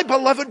 my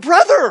beloved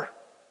brother,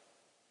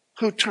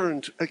 who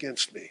turned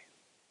against me.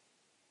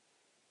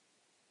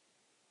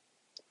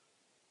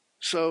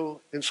 So,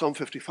 in Psalm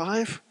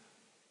 55,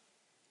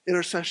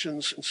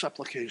 intercessions and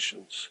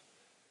supplications.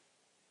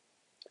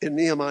 In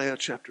Nehemiah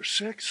chapter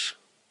 6,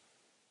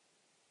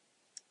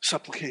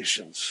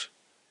 supplications,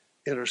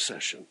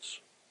 intercessions.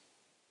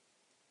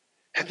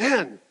 And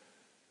then,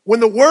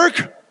 when the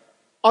work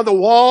on the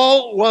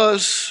wall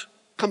was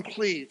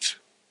complete,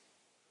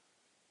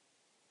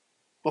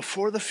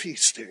 before the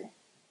feasting,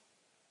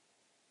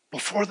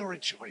 before the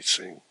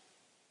rejoicing,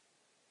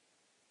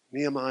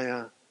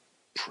 Nehemiah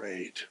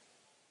prayed.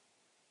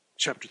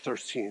 Chapter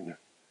 13,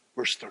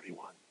 verse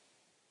 31.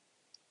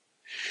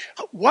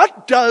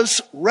 What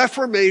does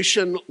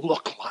Reformation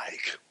look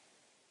like?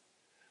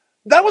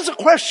 That was a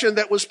question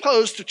that was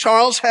posed to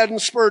Charles Haddon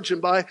Spurgeon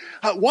by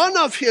one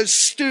of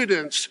his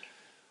students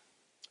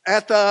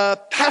at the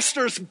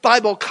Pastor's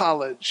Bible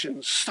College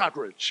in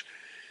Stockbridge.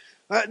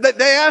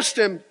 They asked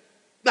him,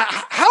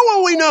 how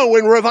will we know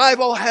when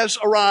revival has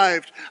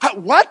arrived?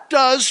 What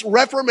does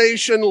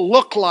Reformation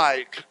look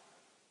like?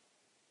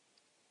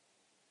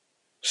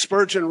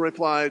 Spurgeon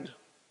replied,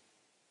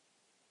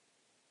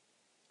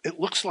 it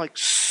looks like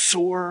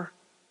sore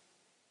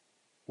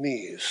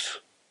knees.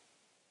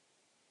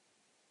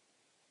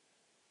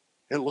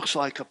 It looks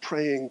like a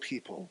praying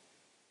people.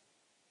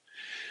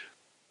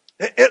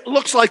 It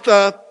looks like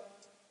the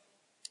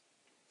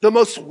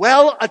most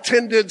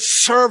well-attended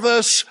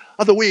service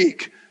of the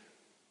week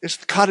is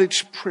the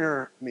cottage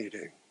prayer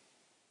meeting.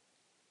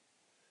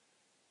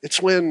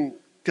 It's when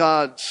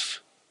God's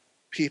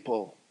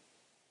people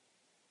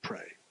pray.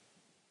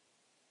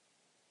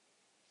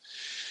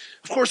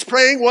 Of course,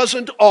 praying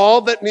wasn't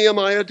all that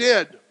Nehemiah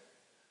did,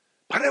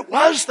 but it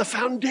was the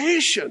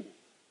foundation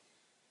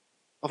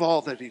of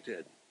all that he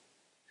did.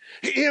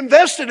 He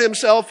invested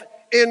himself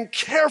in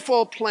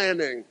careful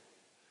planning.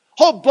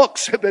 Whole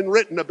books have been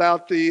written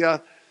about the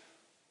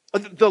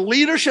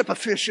leadership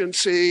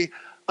efficiency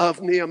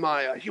of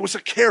Nehemiah. He was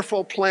a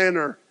careful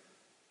planner.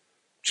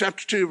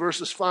 Chapter 2,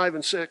 verses 5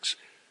 and 6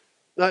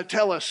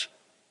 tell us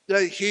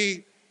that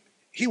he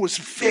was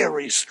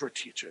very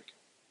strategic.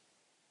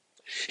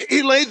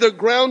 He laid the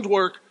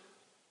groundwork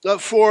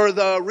for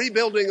the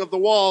rebuilding of the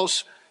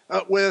walls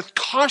with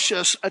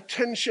cautious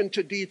attention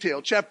to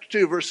detail. Chapter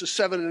 2, verses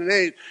 7 and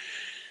 8.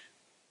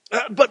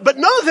 But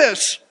know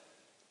this,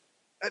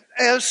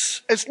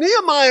 as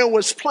Nehemiah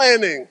was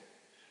planning,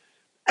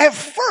 at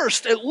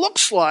first it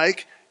looks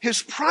like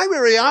his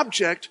primary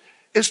object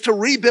is to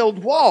rebuild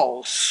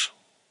walls.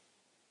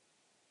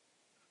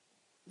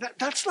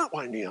 That's not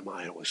why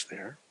Nehemiah was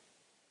there.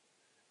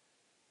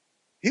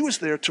 He was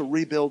there to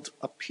rebuild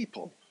a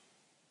people.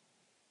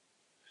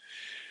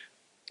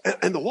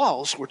 And the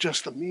walls were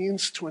just the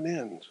means to an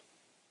end.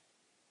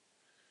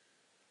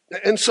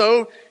 And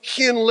so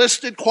he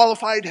enlisted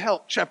qualified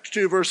help, chapter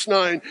 2, verse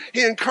 9.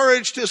 He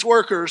encouraged his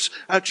workers,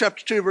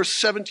 chapter 2, verse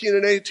 17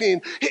 and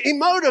 18. He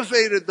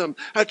motivated them,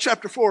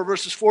 chapter 4,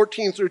 verses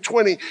 14 through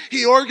 20.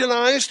 He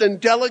organized and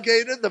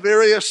delegated the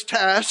various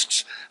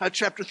tasks,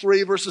 chapter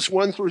 3, verses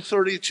 1 through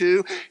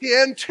 32. He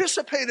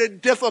anticipated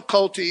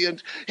difficulty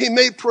and he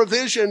made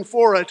provision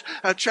for it,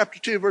 chapter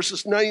 2,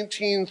 verses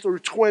 19 through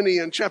 20,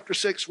 and chapter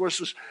 6,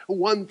 verses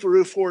 1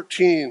 through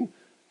 14.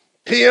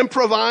 He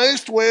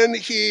improvised when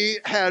he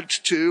had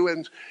to,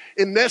 and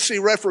in messy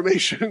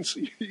reformations,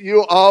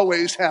 you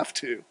always have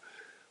to.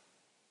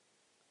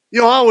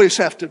 You always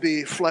have to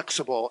be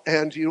flexible,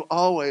 and you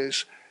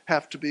always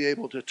have to be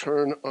able to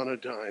turn on a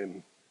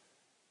dime.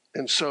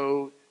 And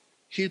so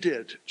he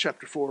did,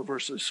 chapter 4,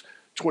 verses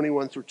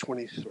 21 through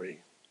 23.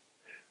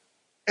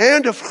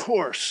 And of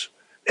course,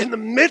 in the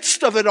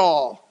midst of it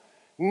all,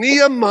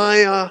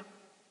 Nehemiah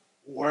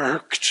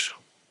worked.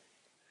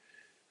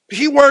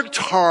 He worked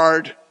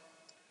hard.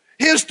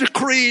 His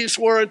decrees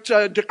weren't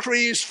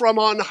decrees from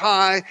on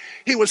high.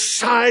 He was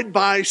side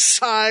by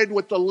side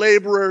with the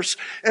laborers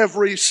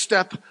every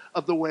step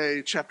of the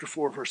way. Chapter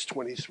 4, verse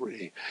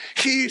 23.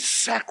 He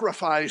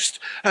sacrificed,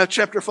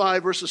 chapter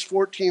 5, verses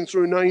 14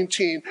 through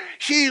 19.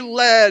 He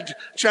led,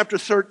 chapter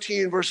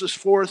 13, verses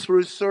 4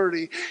 through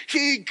 30.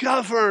 He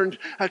governed,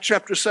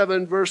 chapter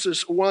 7,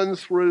 verses 1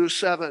 through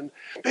 7.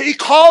 He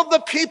called the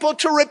people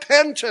to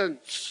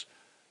repentance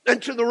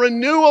and to the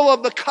renewal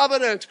of the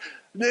covenant.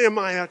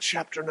 Nehemiah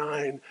chapter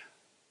 9.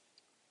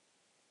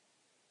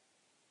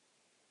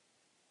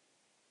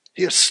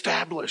 He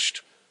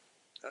established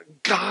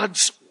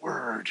God's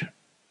word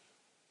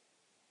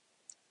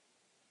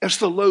as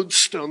the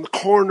lodestone, the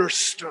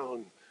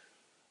cornerstone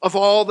of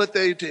all that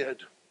they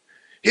did.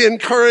 He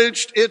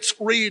encouraged its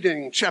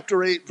reading,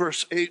 chapter 8,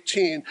 verse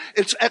 18.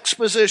 Its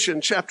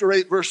exposition, chapter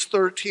 8, verse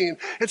 13.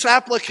 Its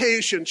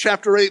application,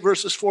 chapter 8,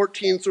 verses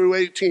 14 through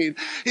 18.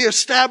 He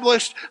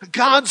established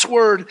God's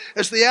word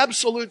as the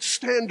absolute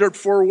standard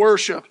for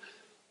worship,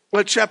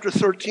 chapter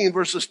 13,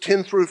 verses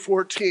 10 through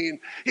 14.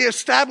 He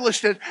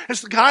established it as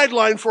the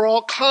guideline for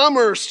all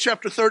commerce,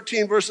 chapter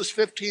 13, verses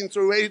 15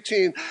 through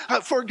 18.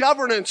 For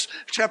governance,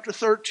 chapter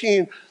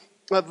 13,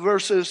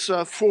 verses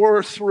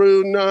 4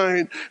 through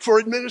 9. For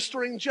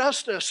administering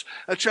justice,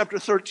 chapter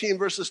 13,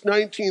 verses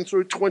 19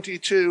 through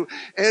 22.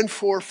 And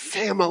for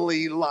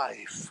family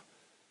life,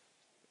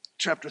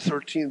 chapter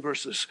 13,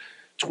 verses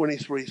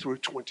 23 through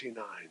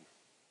 29.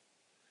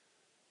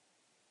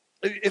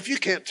 If you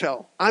can't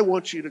tell, I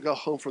want you to go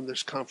home from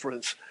this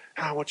conference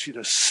and I want you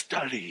to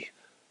study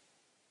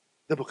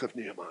the book of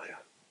Nehemiah.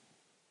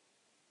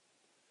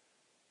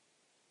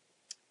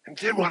 And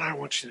then what I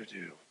want you to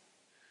do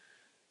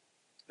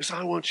is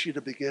I want you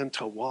to begin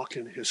to walk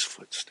in his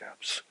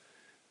footsteps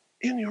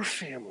in your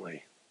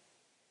family,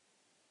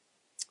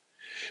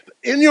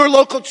 in your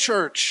local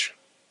church.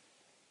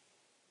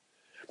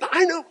 But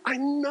I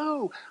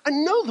know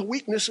the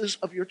weaknesses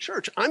of your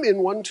church. I'm in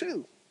one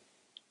too.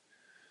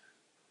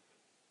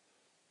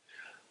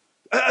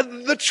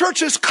 The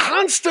church is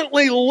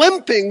constantly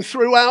limping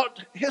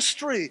throughout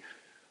history.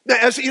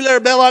 As Hilaire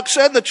Belloc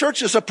said, the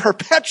church is a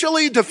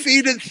perpetually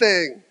defeated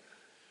thing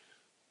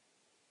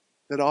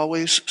that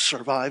always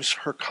survives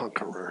her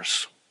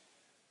conquerors.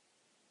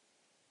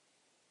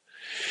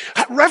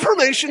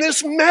 Reformation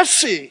is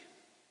messy.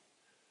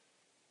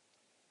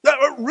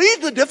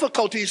 Read the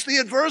difficulties, the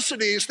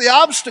adversities, the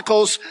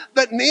obstacles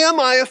that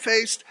Nehemiah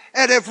faced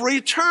at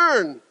every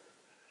turn.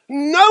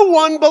 No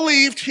one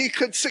believed he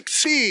could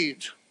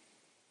succeed.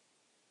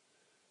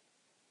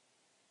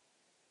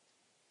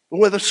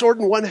 With a sword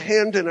in one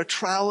hand and a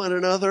trowel in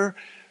another,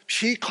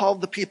 he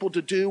called the people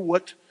to do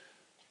what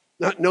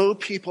no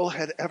people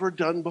had ever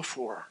done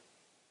before.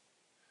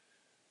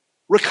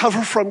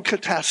 Recover from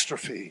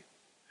catastrophe,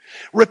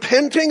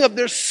 repenting of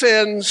their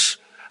sins,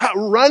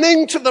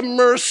 running to the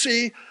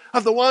mercy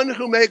of the one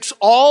who makes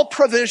all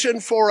provision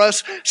for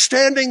us,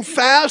 standing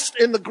fast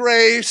in the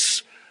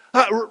grace,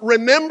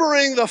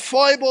 remembering the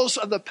foibles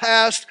of the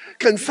past,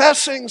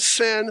 confessing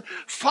sin,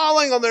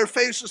 falling on their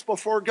faces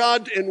before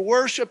God in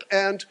worship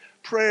and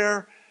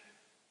prayer,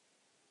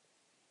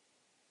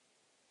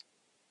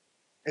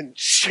 and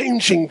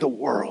changing the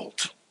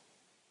world.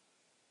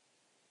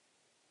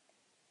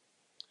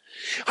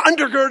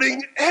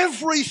 Undergirding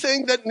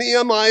everything that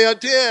Nehemiah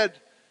did,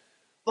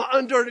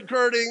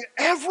 undergirding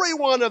every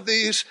one of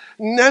these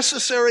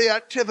necessary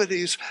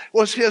activities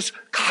was his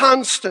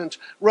constant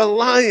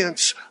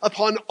reliance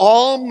upon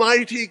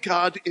Almighty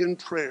God in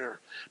prayer.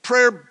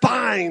 Prayer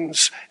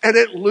binds and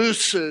it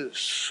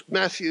looses.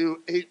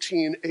 Matthew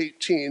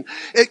 18:18.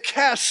 It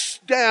casts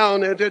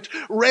down and it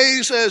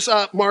raises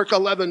up. Mark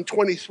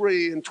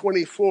 11:23 and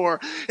 24.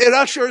 It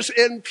ushers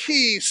in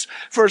peace.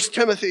 1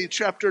 Timothy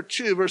chapter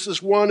 2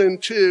 verses 1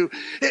 and 2.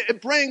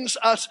 It brings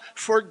us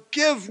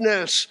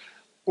forgiveness.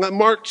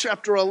 Mark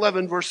chapter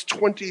 11, verse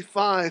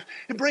 25.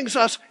 It brings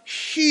us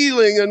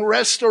healing and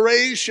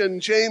restoration.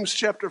 James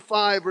chapter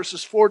 5,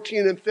 verses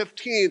 14 and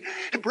 15.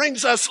 It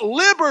brings us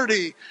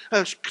liberty.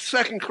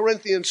 2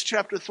 Corinthians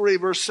chapter 3,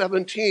 verse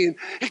 17.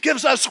 It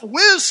gives us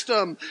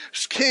wisdom.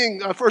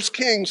 1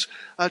 Kings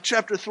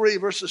chapter 3,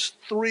 verses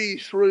 3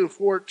 through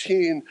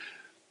 14.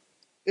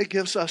 It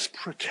gives us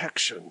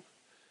protection.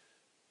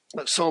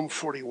 Psalm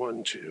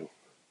 41:2.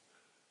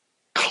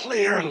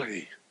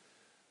 Clearly,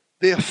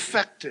 the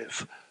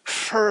effective,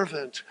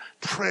 fervent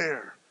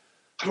prayer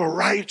of a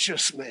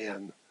righteous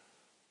man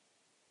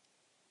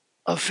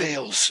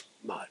avails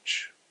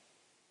much.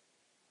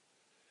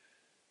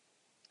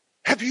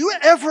 Have you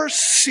ever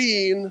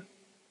seen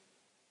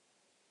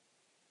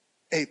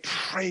a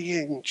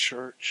praying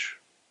church?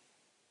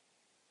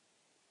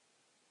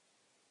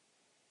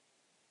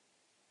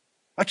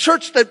 A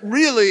church that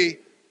really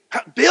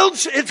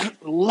builds its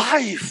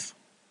life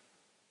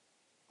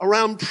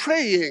around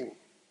praying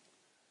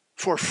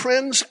for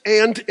friends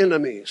and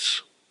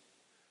enemies.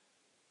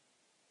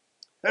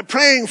 And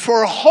praying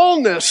for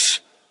wholeness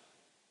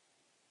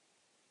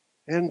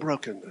and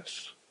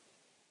brokenness.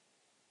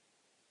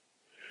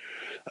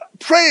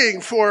 Praying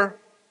for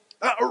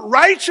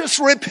righteous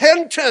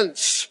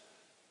repentance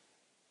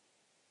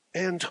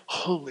and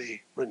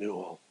holy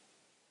renewal.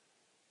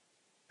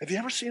 Have you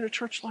ever seen a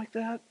church like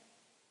that?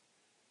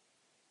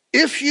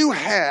 If you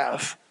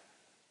have,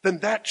 then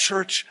that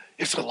church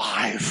is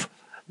alive.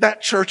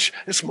 That church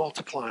is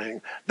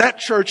multiplying. That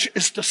church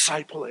is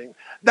discipling.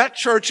 That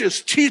church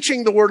is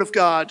teaching the Word of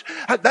God.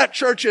 That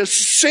church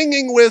is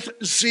singing with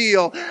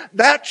zeal.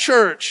 That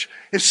church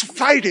is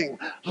fighting,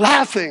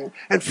 laughing,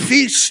 and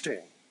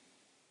feasting.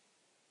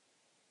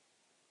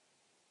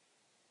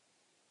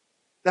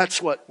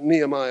 That's what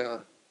Nehemiah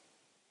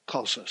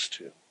calls us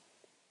to.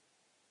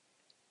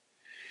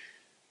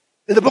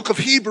 In the book of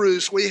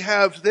Hebrews, we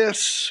have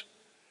this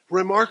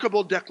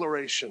remarkable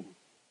declaration.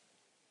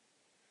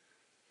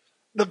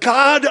 The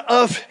God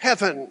of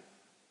heaven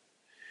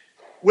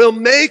will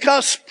make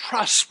us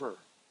prosper,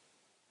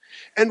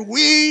 and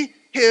we,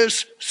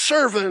 his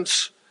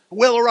servants,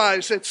 will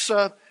arise.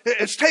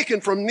 It's taken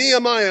from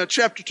Nehemiah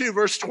chapter 2,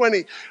 verse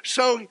 20.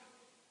 So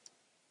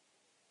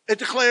it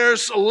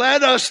declares,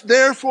 let us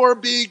therefore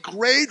be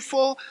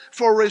grateful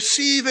for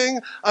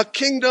receiving a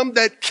kingdom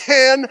that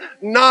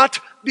cannot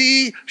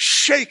be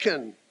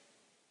shaken,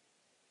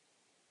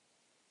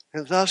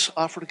 and thus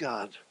offer to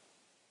God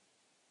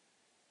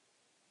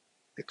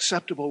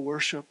acceptable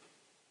worship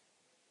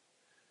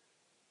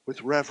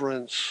with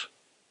reverence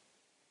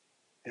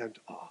and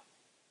awe.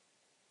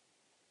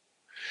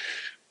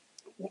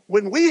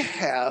 When we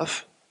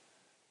have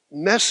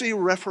messy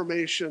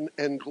reformation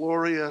and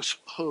glorious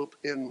hope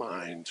in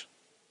mind,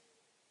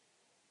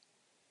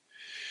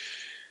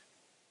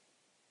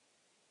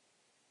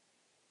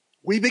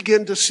 we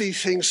begin to see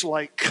things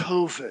like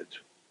COVID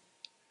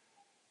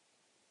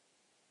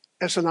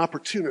as an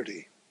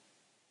opportunity,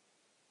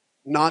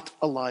 not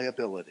a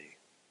liability.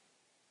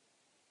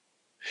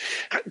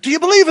 Do you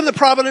believe in the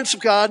providence of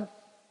God?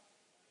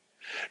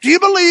 Do you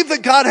believe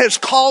that God has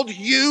called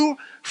you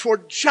for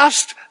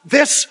just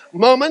this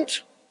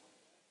moment?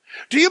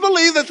 Do you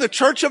believe that the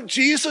Church of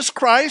Jesus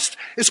Christ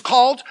is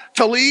called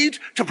to lead,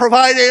 to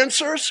provide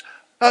answers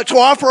to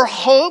offer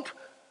hope,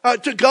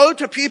 to go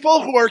to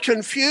people who are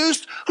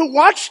confused, who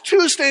watch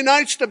Tuesday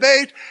night's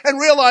debate and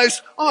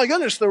realize, oh my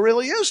goodness, there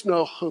really is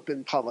no hope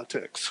in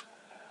politics.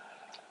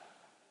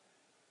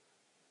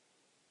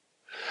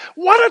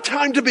 What a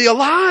time to be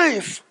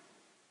alive.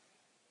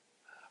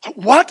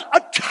 What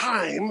a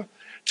time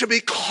to be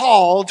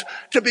called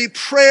to be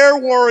prayer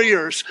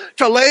warriors,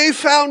 to lay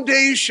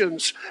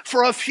foundations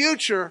for a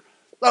future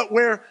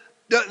where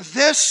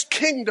this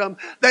kingdom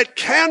that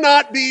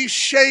cannot be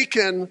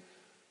shaken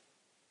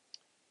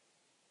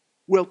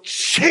will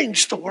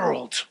change the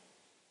world.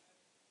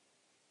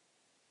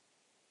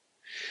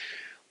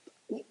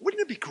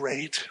 Wouldn't it be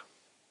great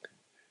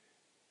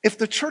if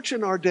the church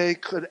in our day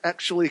could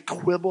actually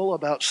quibble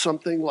about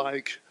something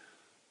like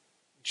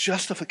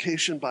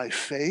justification by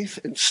faith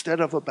instead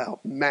of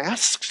about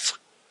masks?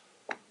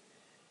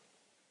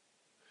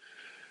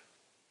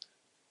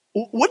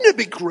 Wouldn't it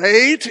be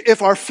great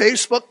if our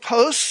Facebook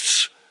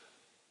posts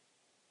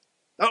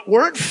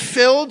weren't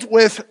filled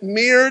with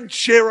mere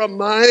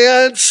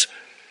Jeremiahs,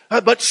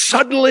 but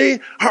suddenly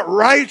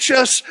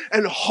righteous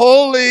and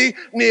holy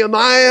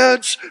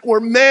Nehemiahs were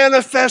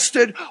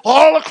manifested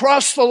all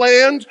across the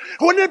land?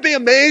 Wouldn't it be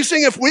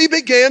amazing if we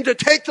began to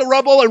take the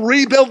rubble and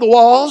rebuild the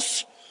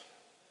walls?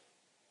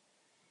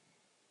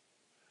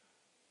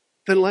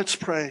 Then let's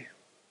pray.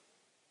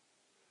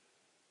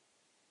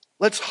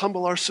 Let's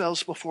humble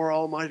ourselves before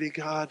Almighty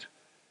God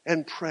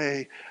and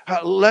pray.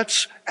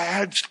 Let's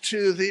add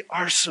to the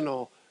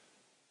arsenal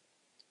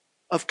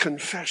of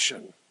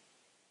confession,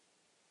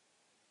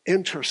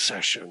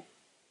 intercession,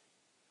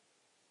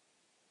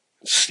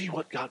 and see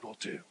what God will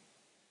do.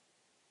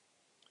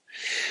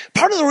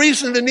 Part of the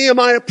reason that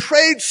Nehemiah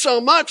prayed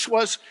so much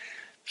was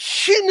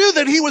he knew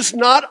that he was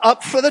not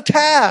up for the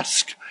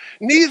task.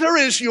 Neither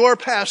is your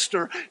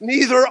pastor.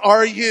 Neither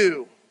are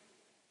you.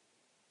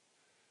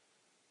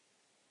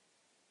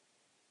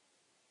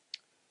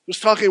 I was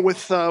talking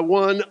with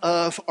one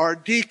of our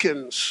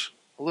deacons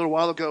a little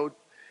while ago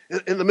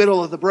in the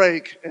middle of the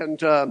break,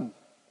 and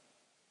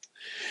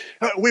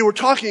we were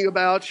talking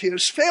about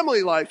his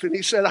family life, and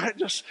he said,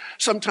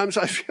 sometimes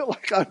I feel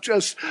like I'm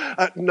just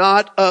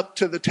not up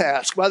to the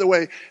task. By the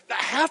way,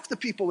 half the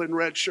people in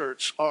red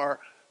shirts are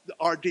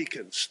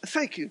deacons.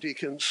 Thank you,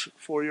 deacons,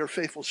 for your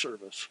faithful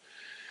service.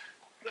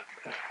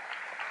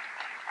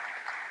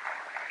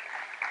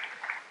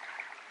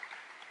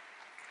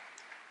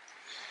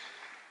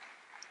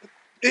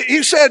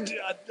 He said,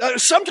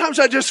 sometimes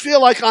I just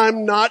feel like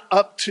I'm not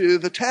up to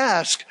the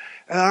task.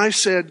 And I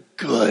said,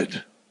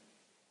 good.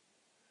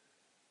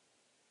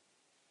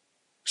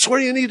 It's where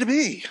you need to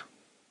be.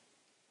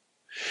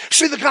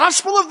 See, the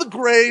gospel of the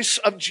grace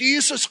of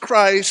Jesus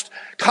Christ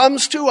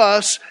comes to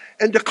us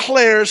and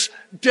declares,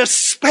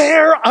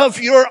 despair of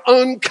your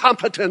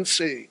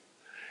incompetency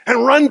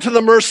and run to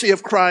the mercy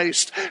of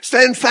Christ.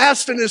 Stand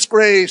fast in his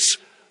grace.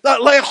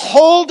 Lay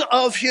hold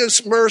of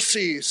his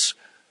mercies.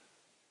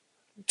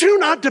 Do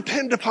not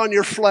depend upon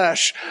your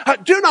flesh.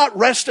 Do not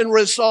rest and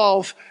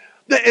resolve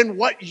in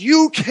what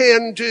you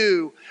can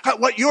do,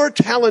 what your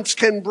talents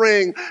can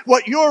bring,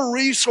 what your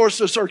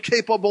resources are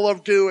capable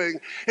of doing.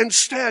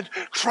 Instead,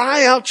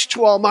 cry out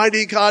to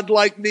Almighty God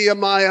like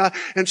Nehemiah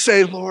and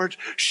say, Lord,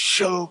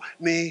 show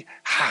me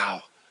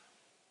how.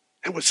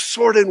 And with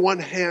sword in one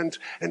hand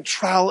and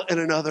trowel in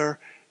another,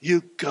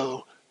 you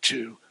go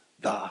to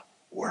the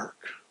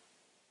work.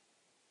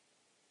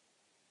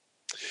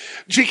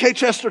 G.K.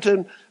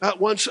 Chesterton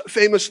once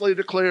famously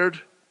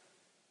declared,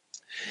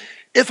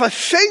 if a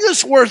thing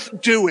is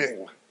worth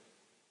doing,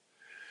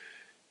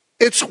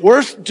 it's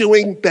worth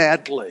doing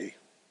badly.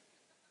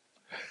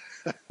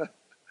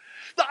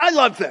 I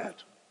love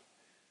that.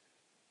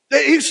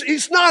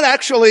 He's not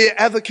actually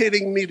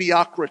advocating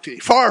mediocrity,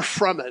 far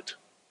from it.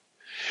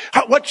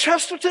 What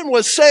Chesterton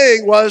was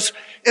saying was,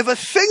 if a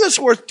thing is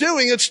worth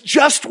doing, it's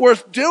just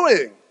worth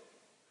doing.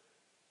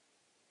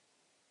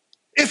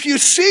 If you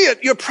see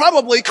it, you're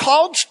probably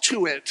called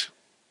to it.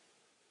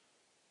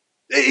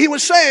 He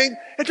was saying,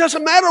 it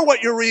doesn't matter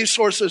what your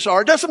resources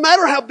are. It doesn't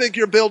matter how big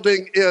your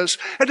building is.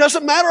 It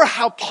doesn't matter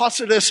how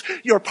possidus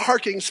your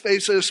parking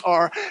spaces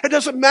are. It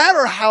doesn't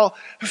matter how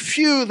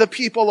few the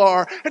people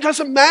are. It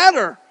doesn't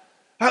matter.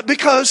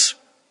 Because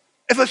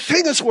if a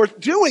thing is worth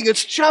doing,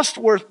 it's just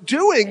worth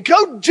doing.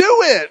 Go do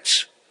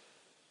it.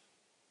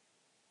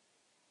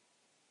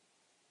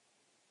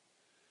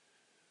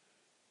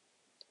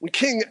 When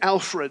King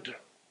Alfred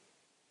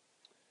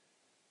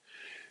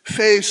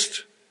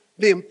faced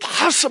the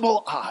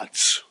impossible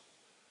odds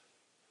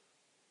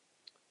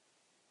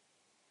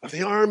of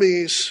the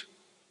armies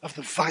of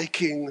the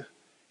Viking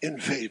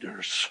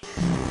invaders.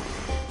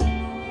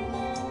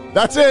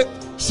 That's it.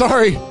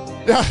 Sorry.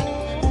 Yeah.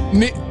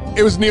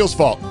 It was Neil's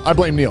fault. I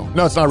blame Neil.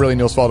 No, it's not really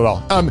Neil's fault at all.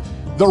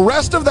 The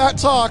rest of that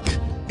talk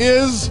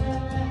is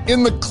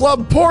in the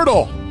club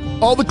portal.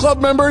 All the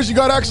club members, you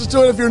got access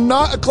to it. If you're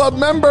not a club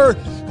member,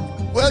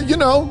 well,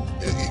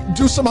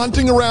 do some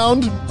hunting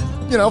around.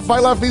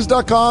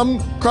 FightLaughFeast.com,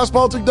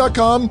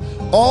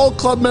 CrossPolitic.com. All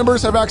club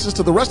members have access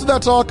to the rest of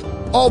that talk,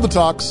 all the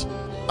talks.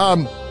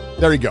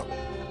 There you go.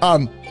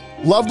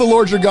 Love the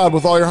Lord your God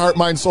with all your heart,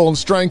 mind, soul, and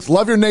strength.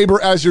 Love your neighbor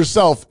as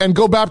yourself, and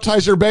go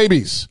baptize your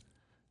babies.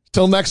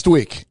 Till next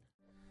week.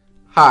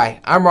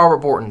 Hi, I'm Robert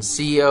Borton,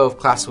 CEO of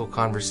Classical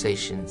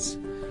Conversations.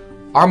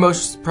 Our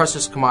most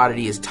precious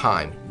commodity is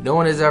time. No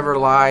one has ever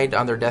lied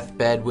on their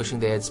deathbed wishing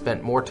they had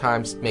spent more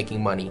time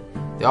making money.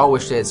 They all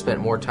wish they had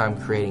spent more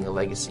time creating a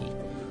legacy.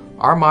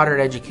 Our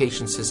modern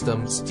education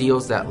system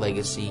steals that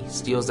legacy,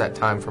 steals that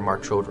time from our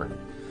children.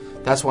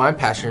 That's why I'm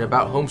passionate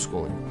about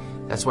homeschooling.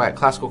 That's why at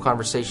Classical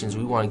Conversations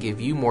we want to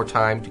give you more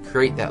time to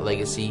create that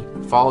legacy,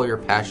 follow your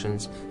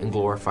passions, and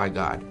glorify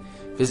God.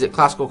 Visit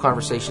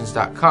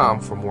classicalconversations.com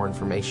for more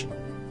information.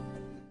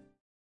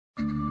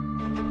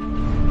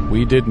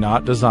 We did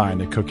not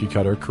design a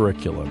cookie-cutter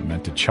curriculum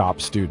meant to chop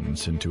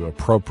students into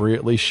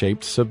appropriately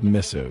shaped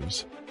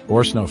submissives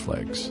or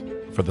snowflakes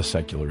for the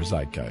secular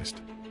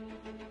zeitgeist.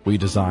 We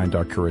designed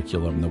our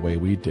curriculum the way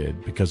we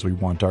did because we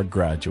want our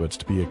graduates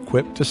to be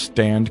equipped to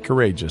stand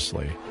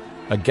courageously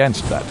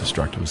against that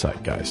destructive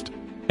zeitgeist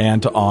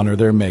and to honor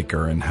their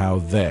maker and how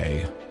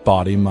they,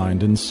 body,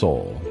 mind, and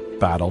soul,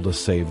 battle to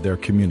save their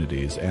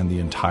communities and the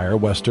entire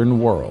Western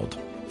world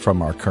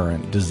from our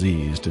current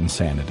diseased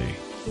insanity.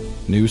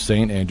 New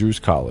St. Andrews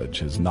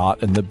College is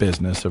not in the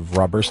business of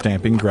rubber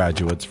stamping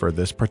graduates for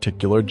this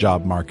particular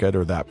job market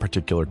or that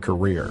particular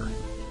career.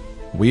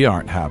 We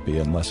aren't happy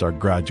unless our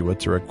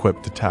graduates are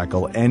equipped to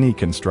tackle any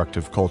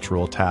constructive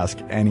cultural task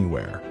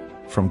anywhere,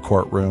 from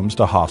courtrooms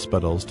to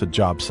hospitals to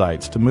job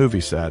sites to movie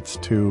sets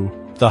to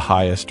the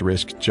highest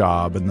risk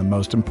job and the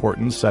most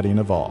important setting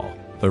of all,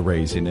 the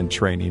raising and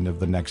training of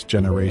the next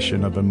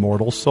generation of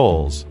immortal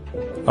souls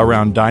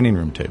around dining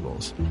room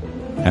tables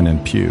and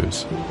in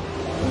pews.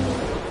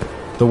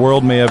 The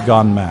world may have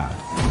gone mad,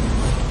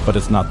 but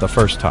it's not the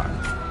first time.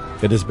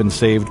 It has been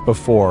saved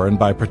before and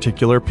by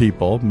particular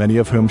people, many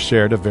of whom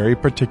shared a very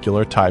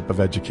particular type of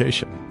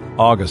education.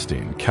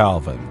 Augustine,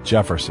 Calvin,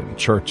 Jefferson,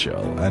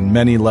 Churchill, and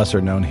many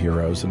lesser-known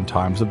heroes in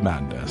times of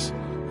madness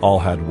all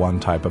had one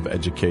type of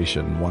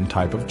education, one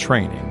type of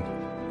training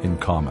in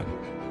common.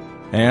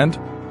 And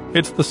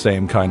it's the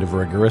same kind of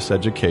rigorous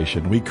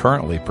education we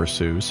currently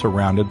pursue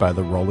surrounded by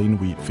the rolling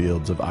wheat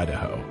fields of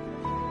Idaho.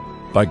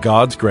 By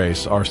God's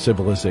grace, our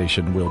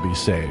civilization will be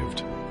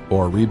saved,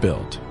 or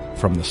rebuilt,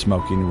 from the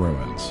smoking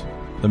ruins.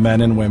 The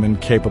men and women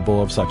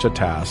capable of such a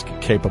task,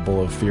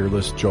 capable of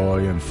fearless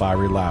joy and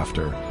fiery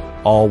laughter,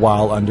 all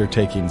while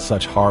undertaking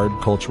such hard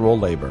cultural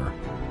labor,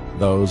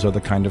 those are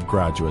the kind of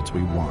graduates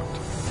we want,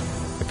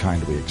 the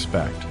kind we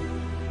expect.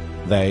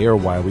 They are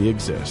why we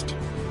exist,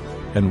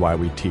 and why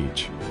we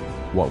teach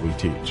what we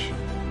teach.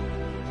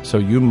 So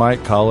you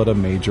might call it a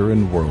major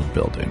in world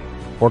building,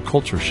 or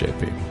culture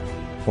shaping,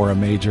 or a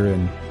major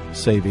in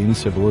saving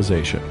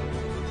civilization.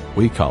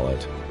 We call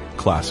it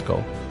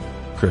classical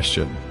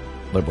Christian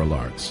liberal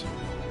arts.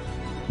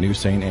 New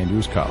St.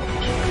 Andrews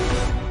College,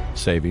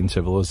 saving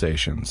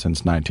civilization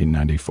since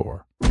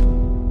 1994.